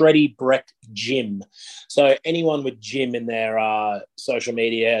 It's Shreddy Breck Gym. So anyone with Gym in their social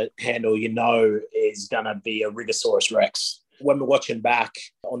media handle, is going to be a Rigosaurus Rex. When we're watching back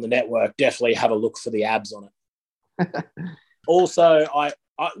on the network, definitely have a look for the abs on it. Also,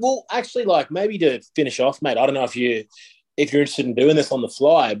 maybe to finish off, mate, I don't know if you're interested in doing this on the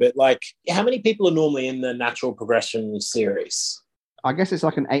fly, but like, how many people are normally in the Natural Progression Series? I guess it's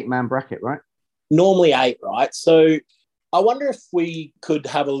like an 8-man bracket, right? Normally 8, right? So I wonder if we could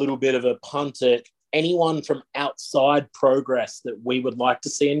have a little bit of a punt at anyone from outside Progress that we would like to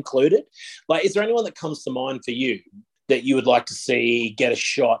see included. Like, is there anyone that comes to mind for you that you would like to see get a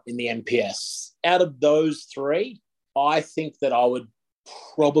shot in the NPS? Out of those 3, I think that I would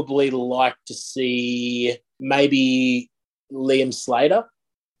probably like to see maybe Liam Slater.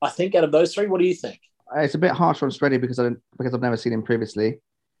 I think out of those 3, what do you think? It's a bit harsh on Shreddy because I've never seen him previously,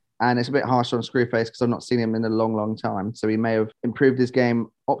 and it's a bit harsh on Screwface because I've not seen him in a long, long time. So he may have improved his game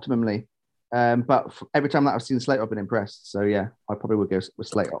optimally, but every time that I've seen Slater, I've been impressed. So yeah, I probably would go with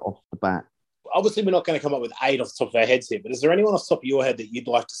Slater off the bat. Obviously, we're not going to come up with 8 off the top of our heads here, but is there anyone off the top of your head that you'd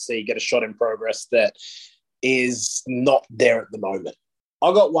like to see get a shot in Progress that is not there at the moment?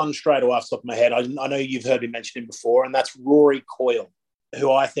 I got one straight away off the top of my head. I know you've heard me mention him before, and that's Rory Coyle,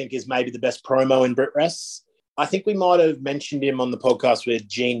 who I think is maybe the best promo in BritWres. I think we might have mentioned him on the podcast with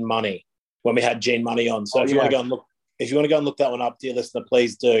Gene Money when we had Gene Money on. So if you want to go and look that one up, dear listener,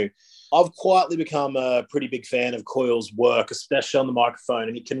 please do. I've quietly become a pretty big fan of Coyle's work, especially on the microphone,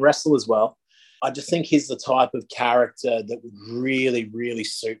 and he can wrestle as well. I just think he's the type of character that would really, really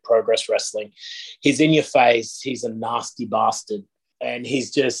suit Progress Wrestling. He's in your face. He's a nasty bastard. And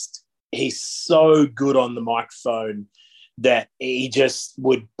he's so good on the microphone that he just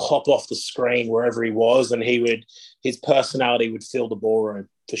would pop off the screen wherever he was, and his personality would fill the ballroom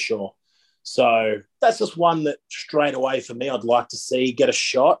for sure. So that's just one that straight away for me, I'd like to see get a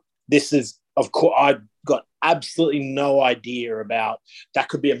shot. This is, of course, I've got absolutely no idea about that.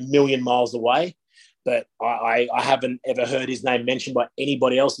 Could be a million miles away, but I haven't ever heard his name mentioned by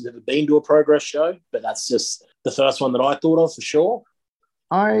anybody else who's ever been to a Progress show. But that's just the first one that I thought of for sure.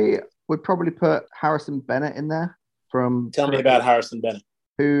 I would probably put Harrison Bennett in there. Tell me about Harrison Bennett,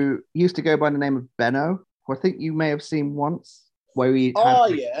 who used to go by the name of Benno, who I think you may have seen once, where he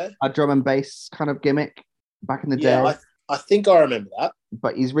had a drum and bass kind of gimmick back in the day. I think I remember that.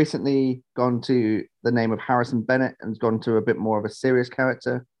 But he's recently gone to the name of Harrison Bennett and has gone to a bit more of a serious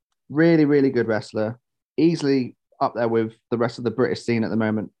character. Really, really good wrestler. Easily up there with the rest of the British scene at the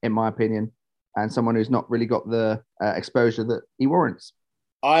moment, in my opinion, and someone who's not really got the exposure that he warrants.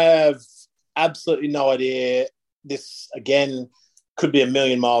 I have absolutely no idea. This, again, could be a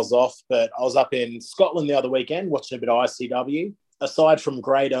million miles off, but I was up in Scotland the other weekend watching a bit of ICW. Aside from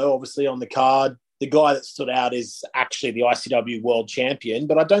Grado, obviously, on the card, the guy that stood out is actually the ICW world champion,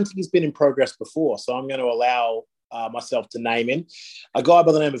 but I don't think he's been in Progress before, so I'm going to allow myself to name him. A guy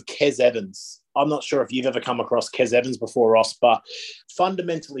by the name of Kez Evans. I'm not sure if you've ever come across Kez Evans before, Ross, but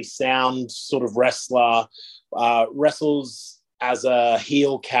fundamentally sound sort of wrestler, wrestles as a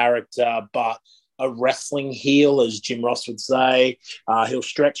heel character, but a wrestling heel, as Jim Ross would say. He'll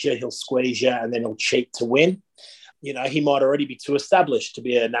stretch you, he'll squeeze you, and then he'll cheat to win. You know, he might already be too established to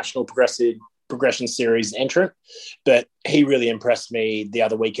be a National Progression Series entrant, but he really impressed me the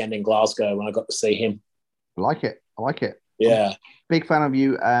other weekend in Glasgow when I got to see him. I like it. Yeah. Big fan of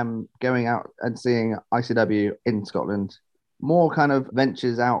you going out and seeing ICW in Scotland. More kind of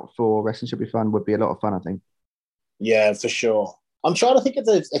ventures out for Wrestling Should Be Fun would be a lot of fun, I think. Yeah, for sure. I'm trying to think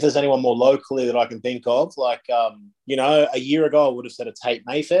if there's anyone more locally that I can think of. Like, a year ago I would have said a Tate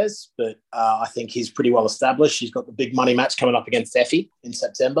Mayfairs, but I think he's pretty well established. He's got the big money match coming up against Effie in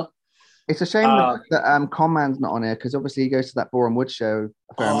September. It's a shame that Conman's not on here, because obviously he goes to that Boreham Wood show.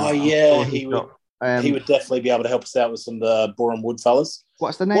 He would definitely be able to help us out with some of the Boreham Wood fellas.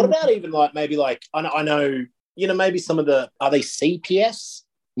 What's the name? What about even I know, maybe some of are they CPS?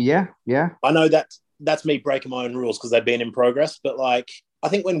 Yeah. I know that's me breaking my own rules because they've been in Progress, but I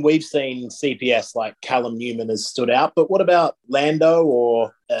think when we've seen CPS, like Callum Newman has stood out, but what about Lando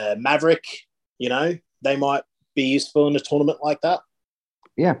or Maverick? They might be useful in a tournament like that.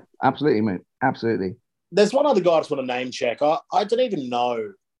 Yeah, absolutely, mate. Absolutely. There's one other guy I just want to name check. I don't even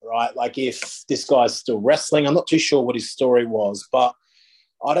know, right? Like if this guy's still wrestling. I'm not too sure what his story was, but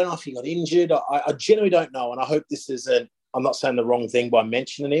I don't know if he got injured. I genuinely don't know. And I hope this isn't, I'm not saying the wrong thing by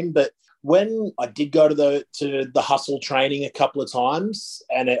mentioning him, but when I did go to the hustle training a couple of times,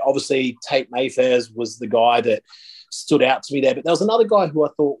 and obviously Tate Mayfairs was the guy that stood out to me there, but there was another guy who I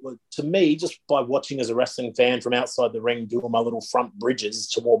thought, to me, just by watching as a wrestling fan from outside the ring, doing my little front bridges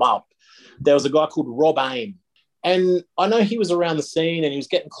to warm up, there was a guy called Rob Aim. And I know he was around the scene and he was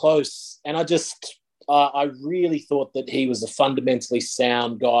getting close, and I really thought that he was a fundamentally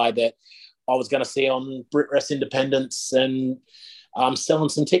sound guy that I was going to see on Brit Rest Independence and selling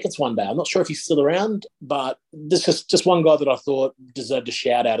some tickets one day. I'm not sure if he's still around, but this is just one guy that I thought deserved a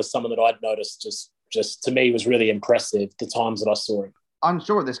shout out as someone that I'd noticed just to me was really impressive the times that I saw him. I'm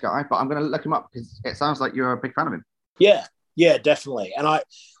sure of this guy, but I'm going to look him up because it sounds like you're a big fan of him. Yeah, definitely. And I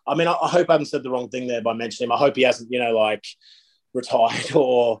hope I haven't said the wrong thing there by mentioning him. I hope he hasn't, retired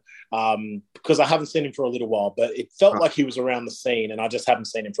or because I haven't seen him for a little while, but it felt like he was around the scene and I just haven't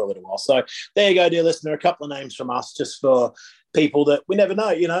seen him for a little while. So there you go, dear listener, a couple of names from us just for people that we never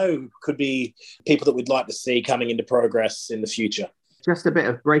know, could be people that we'd like to see coming into Progress in the future. Just a bit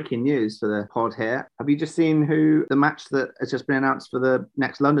of breaking news for the pod here. Have you just seen who the match that has just been announced for the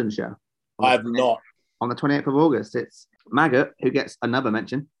next London show? I have not. On the 28th of August, it's Maggot, who gets another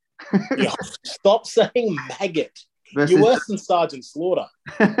mention. Stop saying Maggot. You're worse than Sergeant Slaughter.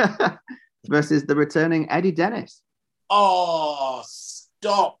 Versus the returning Eddie Dennis. Oh,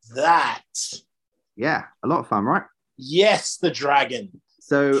 stop that. Yeah, a lot of fun, right? Yes, the Dragon.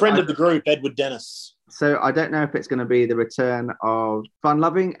 So friend of the group, Edward Dennis. So I don't know if it's going to be the return of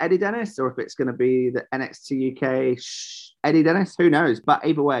fun-loving Eddie Dennis or if it's going to be the NXT UK Eddie Dennis. Who knows? But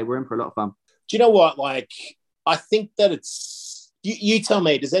either way, we're in for a lot of fun. Do you know what? I think that it's... You tell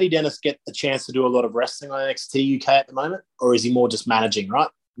me, does Eddie Dennis get the chance to do a lot of wrestling on NXT UK at the moment? Or is he more just managing, right?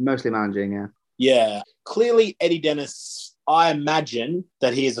 Mostly managing, yeah. Yeah. Clearly, Eddie Dennis, I imagine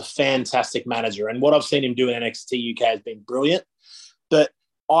that he is a fantastic manager. And what I've seen him do in NXT UK has been brilliant. But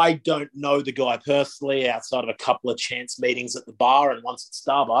I don't know the guy personally outside of a couple of chance meetings at the bar and once at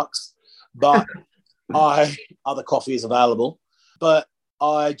Starbucks. But other coffee is available. But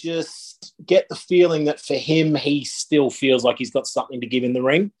I just get the feeling that for him, he still feels like he's got something to give in the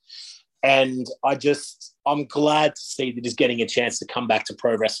ring. And I'm glad to see that he's getting a chance to come back to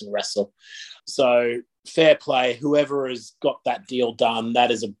Progress and wrestle. So fair play. Whoever has got that deal done,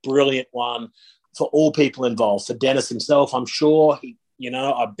 that is a brilliant one for all people involved. For Dennis himself, I'm sure,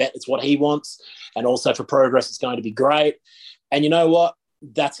 I bet it's what he wants. And also for Progress, it's going to be great. And you know what?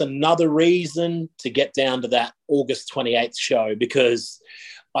 That's another reason to get down to that August 28th show, because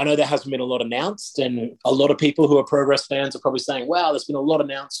I know there hasn't been a lot announced, and a lot of people who are Progress fans are probably saying, wow, there's been a lot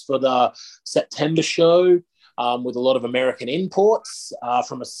announced for the September show with a lot of American imports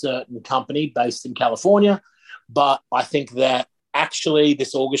from a certain company based in California. But I think that actually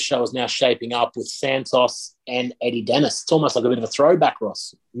this August show is now shaping up with Santos and Eddie Dennis. It's almost like a bit of a throwback,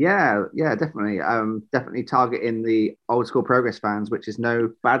 Ross. Yeah, definitely. Definitely targeting the old school Progress fans, which is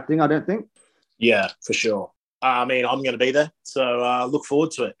no bad thing, I don't think. Yeah, for sure. I mean, I'm going to be there, so look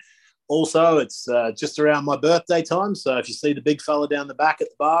forward to it. Also, it's just around my birthday time, so if you see the big fella down the back at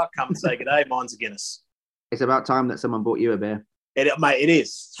the bar, come and say good day. Mine's a Guinness. It's about time that someone bought you a beer. Mate, it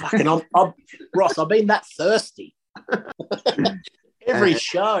is. Fucking, Ross, I've been that thirsty. Every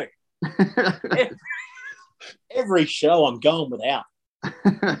show. Every show I'm going without.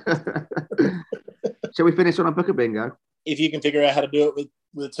 Shall we finish on a Booker bingo? If you can figure out how to do it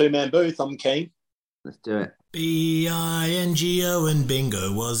with a two-man booth, I'm keen. Let's do it. Bingo and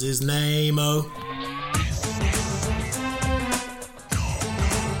bingo was his name-o.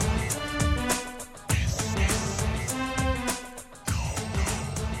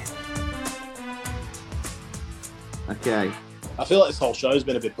 Okay. I feel like this whole show's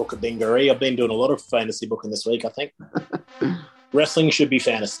been a bit Booker bingo-y. I've been doing a lot of fantasy booking this week, I think. Wrestling should be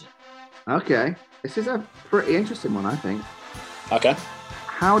fantasy. Okay. This is a pretty interesting one, I think. Okay.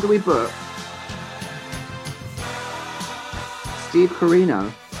 How do we book Steve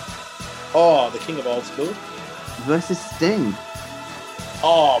Corino? Oh, the king of old school. Versus Sting.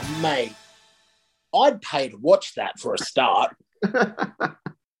 Oh, mate. I'd pay to watch that for a start.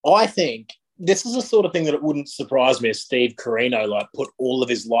 I think this is the sort of thing that it wouldn't surprise me if Steve Corino put all of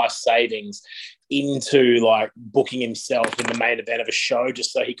his life savings into booking himself in the main event of a show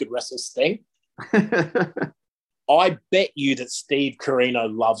just so he could wrestle Sting. I bet you that Steve Corino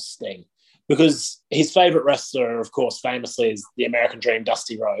loves Sting because his favorite wrestler, of course, famously is the American Dream,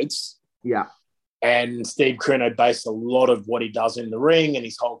 Dusty Rhodes. Yeah. And Steve Corino based a lot of what he does in the ring and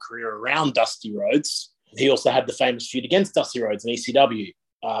his whole career around Dusty Rhodes. He also had the famous feud against Dusty Rhodes in ECW.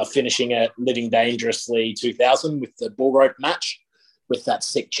 Finishing at Living Dangerously 2000 with the bull rope match with that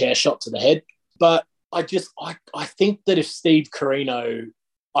sick chair shot to the head. But I think that if Steve Corino,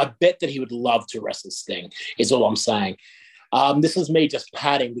 I bet that he would love to wrestle Sting, is all I'm saying. This is me just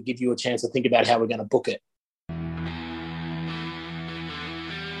padding to give you a chance to think about how we're going to book it.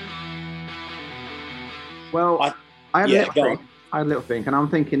 Well, I had a little think, and I'm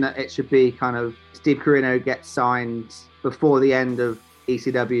thinking that it should be kind of Steve Corino gets signed before the end of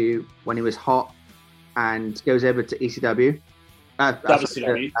ECW when he was hot and goes over to ECW.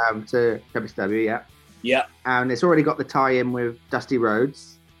 WCW. To WCW, yeah. Yeah. And it's already got the tie-in with Dusty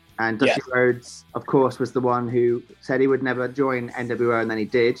Rhodes. And Dusty Rhodes, of course, was the one who said he would never join NWO, and then he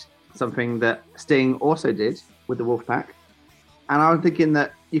did. Something that Sting also did with the Wolfpack. And I'm thinking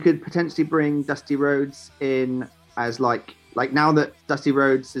that you could potentially bring Dusty Rhodes in as like now that Dusty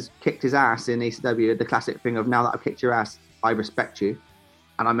Rhodes has kicked his ass in ECW, the classic thing of now that I've kicked your ass, I respect you.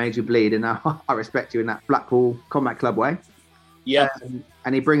 And I made you bleed, and now I respect you in that Blackpool Combat Club way. Yeah.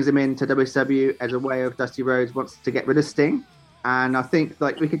 And he brings him into WCW as a way of Dusty Rhodes wants to get rid of Sting. And I think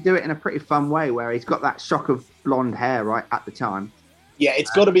we could do it in a pretty fun way where he's got that shock of blonde hair right at the time. Yeah, it's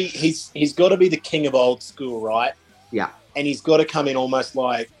got to be he's got to be the king of old school, right? Yeah. And he's got to come in almost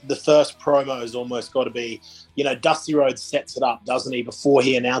like the first promo has almost got to be, Dusty Rhodes sets it up, doesn't he, before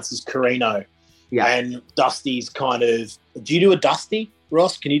he announces Corino. Yeah. And Dusty's kind of, do you do a Dusty,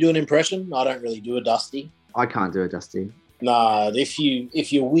 Ross? Can you do an impression? I don't really do a Dusty. I can't do a Dusty. Nah, if you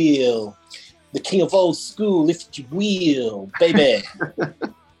will, the king of old school, if you will, baby.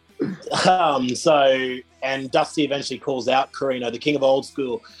 And Dusty eventually calls out Corino, the king of old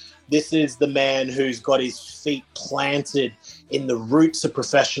school. This is the man who's got his feet planted in the roots of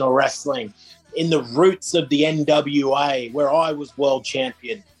professional wrestling, in the roots of the NWA, where I was world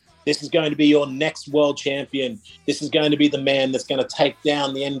champion. This is going to be your next world champion. This is going to be the man that's going to take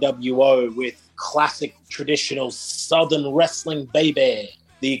down the NWO with classic traditional Southern wrestling, baby.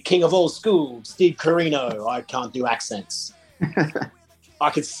 The king of old school, Steve Corino. I can't do accents. I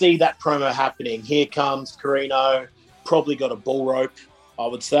could see that promo happening. Here comes Corino. Probably got a bull rope, I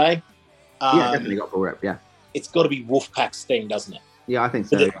would say. Yeah, definitely got bull rope, yeah. It's got to be Wolfpack Sting, doesn't it? Yeah, I think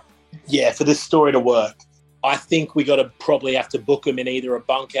so. For this story to work, I think we got to probably have to book him in either a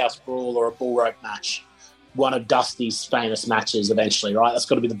bunkhouse brawl or a bull rope match. One of Dusty's famous matches eventually, right? That's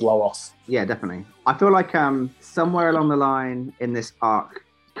got to be the blow-off. Yeah, definitely. I feel like somewhere along the line in this arc,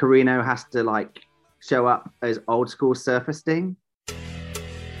 Corino has to like show up as old school Surfer Sting.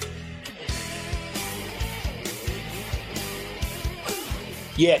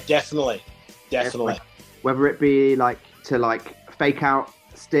 Yeah, definitely. Like, whether it be like to like fake out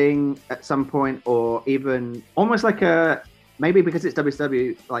Sting at some point, or even almost like maybe because it's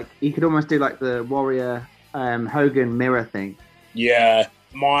WCW, like you could almost do like the Warrior Hogan mirror thing. Yeah,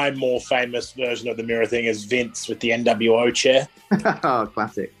 my more famous version of the mirror thing is Vince with the NWO chair. Oh,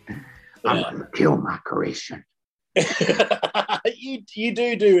 classic. I'm going to kill my creation. You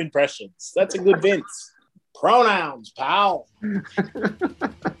do impressions. That's a good Vince. Pronouns, pal.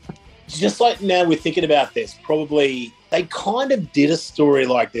 Just like now we're thinking about this, probably they kind of did a story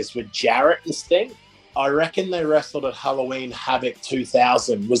like this with Jarrett and Sting. I reckon they wrestled at Halloween Havoc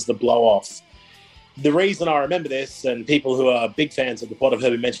 2000 was the blow-off. The reason I remember this, and people who are big fans of the pod have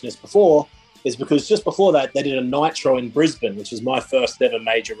heard me mention this before, is because just before that, they did a Nitro in Brisbane, which was my first ever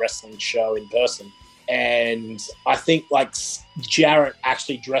major wrestling show in person. And I think like Jarrett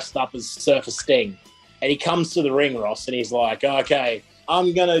actually dressed up as Surfer Sting. And he comes to the ring, Ross, and he's like, okay,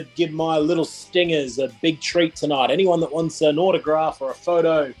 I'm going to give my little stingers a big treat tonight. Anyone that wants an autograph or a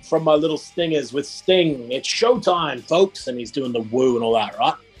photo from my little stingers with Sting, it's showtime, folks. And he's doing the woo and all that,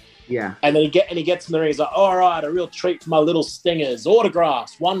 right? Yeah. And then he gets in the ring. He's like, all right, a real treat for my little stingers.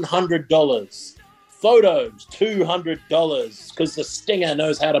 Autographs, $100. Photos, $200. Because the stinger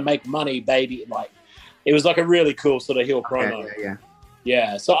knows how to make money, baby. Like, it was like a really cool sort of heel promo.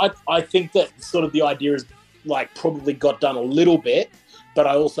 Yeah. So I think that sort of the idea is like probably got done a little bit, but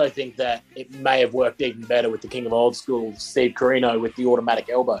I also think that it may have worked even better with the King of Old School, Steve Corino, with the automatic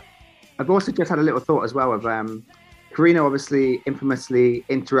elbow. I've also just had a little thought as well of Corino obviously infamously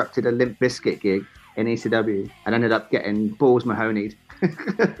interrupted a Limp Bizkit gig in ECW and ended up getting balls Mahoney'd.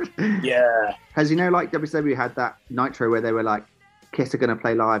 Yeah. As you know, like WCW had that Nitro where they were like, Kiss are going to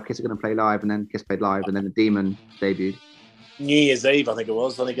play live, and then Kiss played live, and then the Demon debuted. New Year's Eve, I think it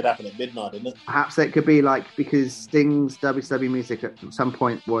was. I think it happened at midnight, didn't it? Perhaps it could be like because Sting's WCW music at some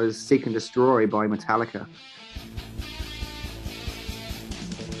point was Seek and Destroy by Metallica.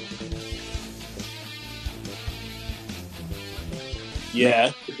 Yeah.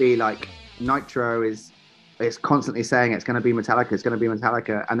 It could be like Nitro is constantly saying it's going to be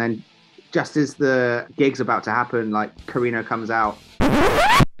Metallica, and then just as the gig's about to happen, like Corino comes out,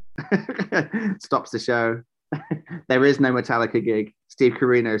 stops the show. There is no Metallica gig. Steve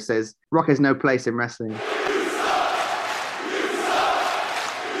Corino says, rock has no place in wrestling.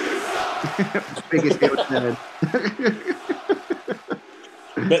 Biggest heel turn.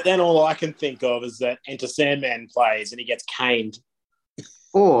 But then all I can think of is that Enter Sandman plays and he gets caned.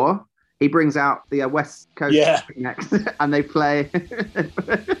 Or he brings out the West Coast next and they play.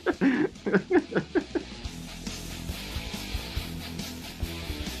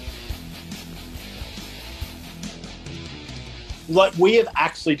 Like, we have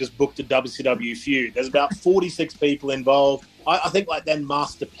actually just booked a WCW feud. There's about 46 people involved. I think, like, then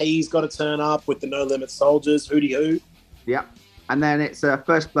Master P's got to turn up with the No Limit Soldiers, Hootie Hoo. Yeah. And then it's a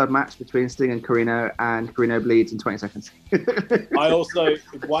first blood match between Sting and Corino bleeds in 20 seconds. And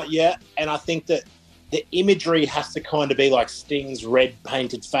I think that the imagery has to kind of be like Sting's red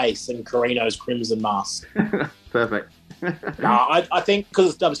painted face and Corino's crimson mask. Perfect. No, I think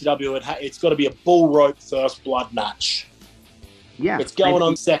because it's WCW, it's got to be a bull rope first blood match. Yeah, it's going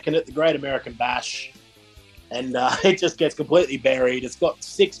on second at the Great American Bash, and it just gets completely buried. It's got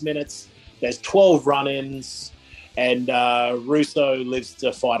 6 minutes. There's 12 run-ins, and Russo lives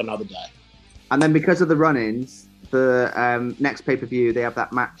to fight another day. And then because of the run-ins, the next pay-per-view, they have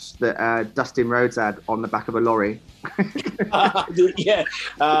that match that Dustin Rhodes had on the back of a lorry. What's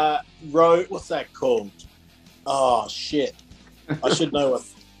that called? Oh, shit. I should know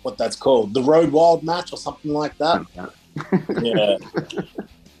what that's called. The Road Wild match or something like that. Yeah.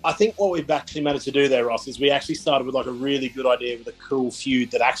 I think what we've actually managed to do there, Ross, is we actually started with like a really good idea with a cool feud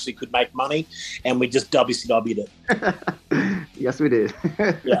that actually could make money, and we just WCW'd it. Yes, we did.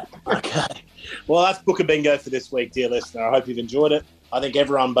 Yeah. Okay. Well, that's Booker Bingo for this week, dear listener. I hope you've enjoyed it. I think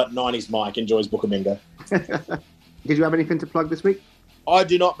everyone but 90s Mike enjoys Booker Bingo. Did you have anything to plug this week? I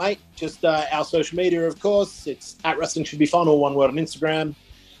do not, mate. Just our social media, of course. It's at Wrestling Should Be Fun, all one word on Instagram.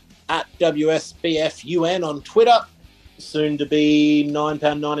 At WSBFUN on Twitter. Soon to be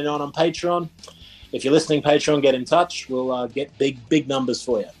 £9.99 on Patreon. If you're listening, Patreon, get in touch. We'll get big numbers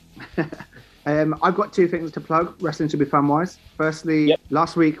for you. I've got two things to plug, Wrestling Should Be Fun-wise. Firstly,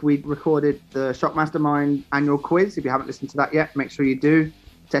 Last week we recorded the Shock Mastermind annual quiz. If you haven't listened to that yet, make sure you do.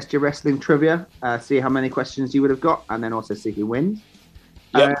 Test your wrestling trivia, see how many questions you would have got, and then also see who wins.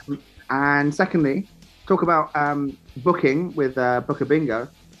 And secondly, talk about booking with Booker Bingo.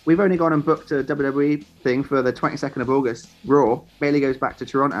 We've only gone and booked a WWE thing for the 22nd of August, Raw. Bayley goes back to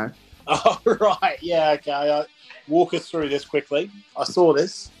Toronto. Oh, right. Yeah, okay. Walk us through this quickly. I saw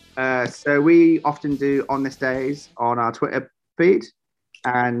this. So we often do On This Days on our Twitter feed.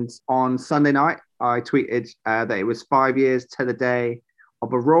 And on Sunday night, I tweeted that it was 5 years to the day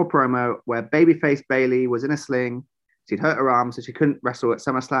of a Raw promo where babyface Bayley was in a sling. She'd hurt her arm, so she couldn't wrestle at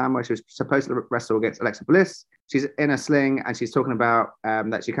SummerSlam, where she was supposed to wrestle against Alexa Bliss. She's in a sling, and she's talking about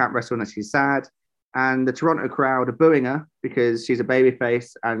that she can't wrestle and that she's sad. And the Toronto crowd are booing her because she's a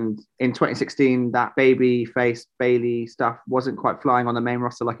babyface. And in 2016, that babyface Bayley stuff wasn't quite flying on the main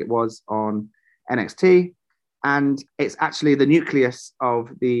roster like it was on NXT. And it's actually the nucleus of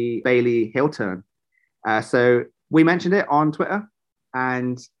the Bayley heel turn. So we mentioned it on Twitter,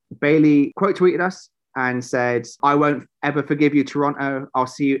 and Bayley quote tweeted us and said, "I won't ever forgive you, Toronto. I'll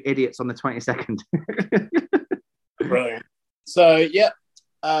see you idiots on the 22nd. Brilliant. So,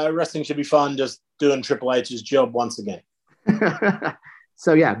 Wrestling Should Be Fun, just doing Triple H's job once again.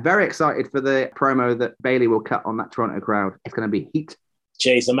 So, very excited for the promo that Bayley will cut on that Toronto crowd. It's going to be heat.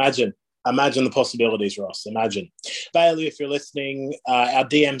 Jeez, imagine the possibilities, Ross. Imagine. Bayley, if you're listening, our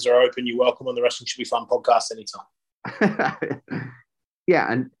DMs are open. You're welcome on the Wrestling Should Be Fun podcast anytime.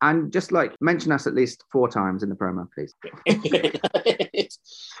 And just mention us at least 4 times in the promo, please.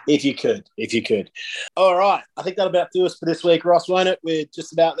 If you could. All right. I think that'll about do us for this week, Ross, won't it? We're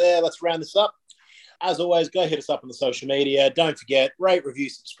just about there. Let's round this up. As always, go hit us up on the social media. Don't forget, rate, review,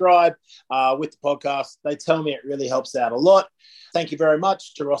 subscribe with the podcast. They tell me it really helps out a lot. Thank you very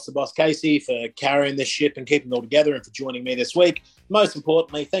much to Ross the Boss Casey for carrying this ship and keeping it all together and for joining me this week. Most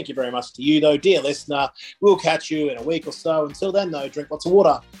importantly, thank you very much to you, though, dear listener. We'll catch you in a week or so. Until then, though, drink lots of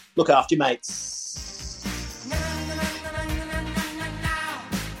water. Look after your mates.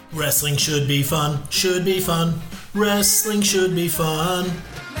 Wrestling should be fun, should be fun. Wrestling should be fun.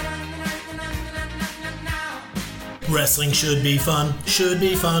 Wrestling should be fun, should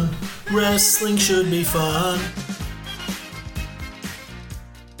be fun. Wrestling should be fun.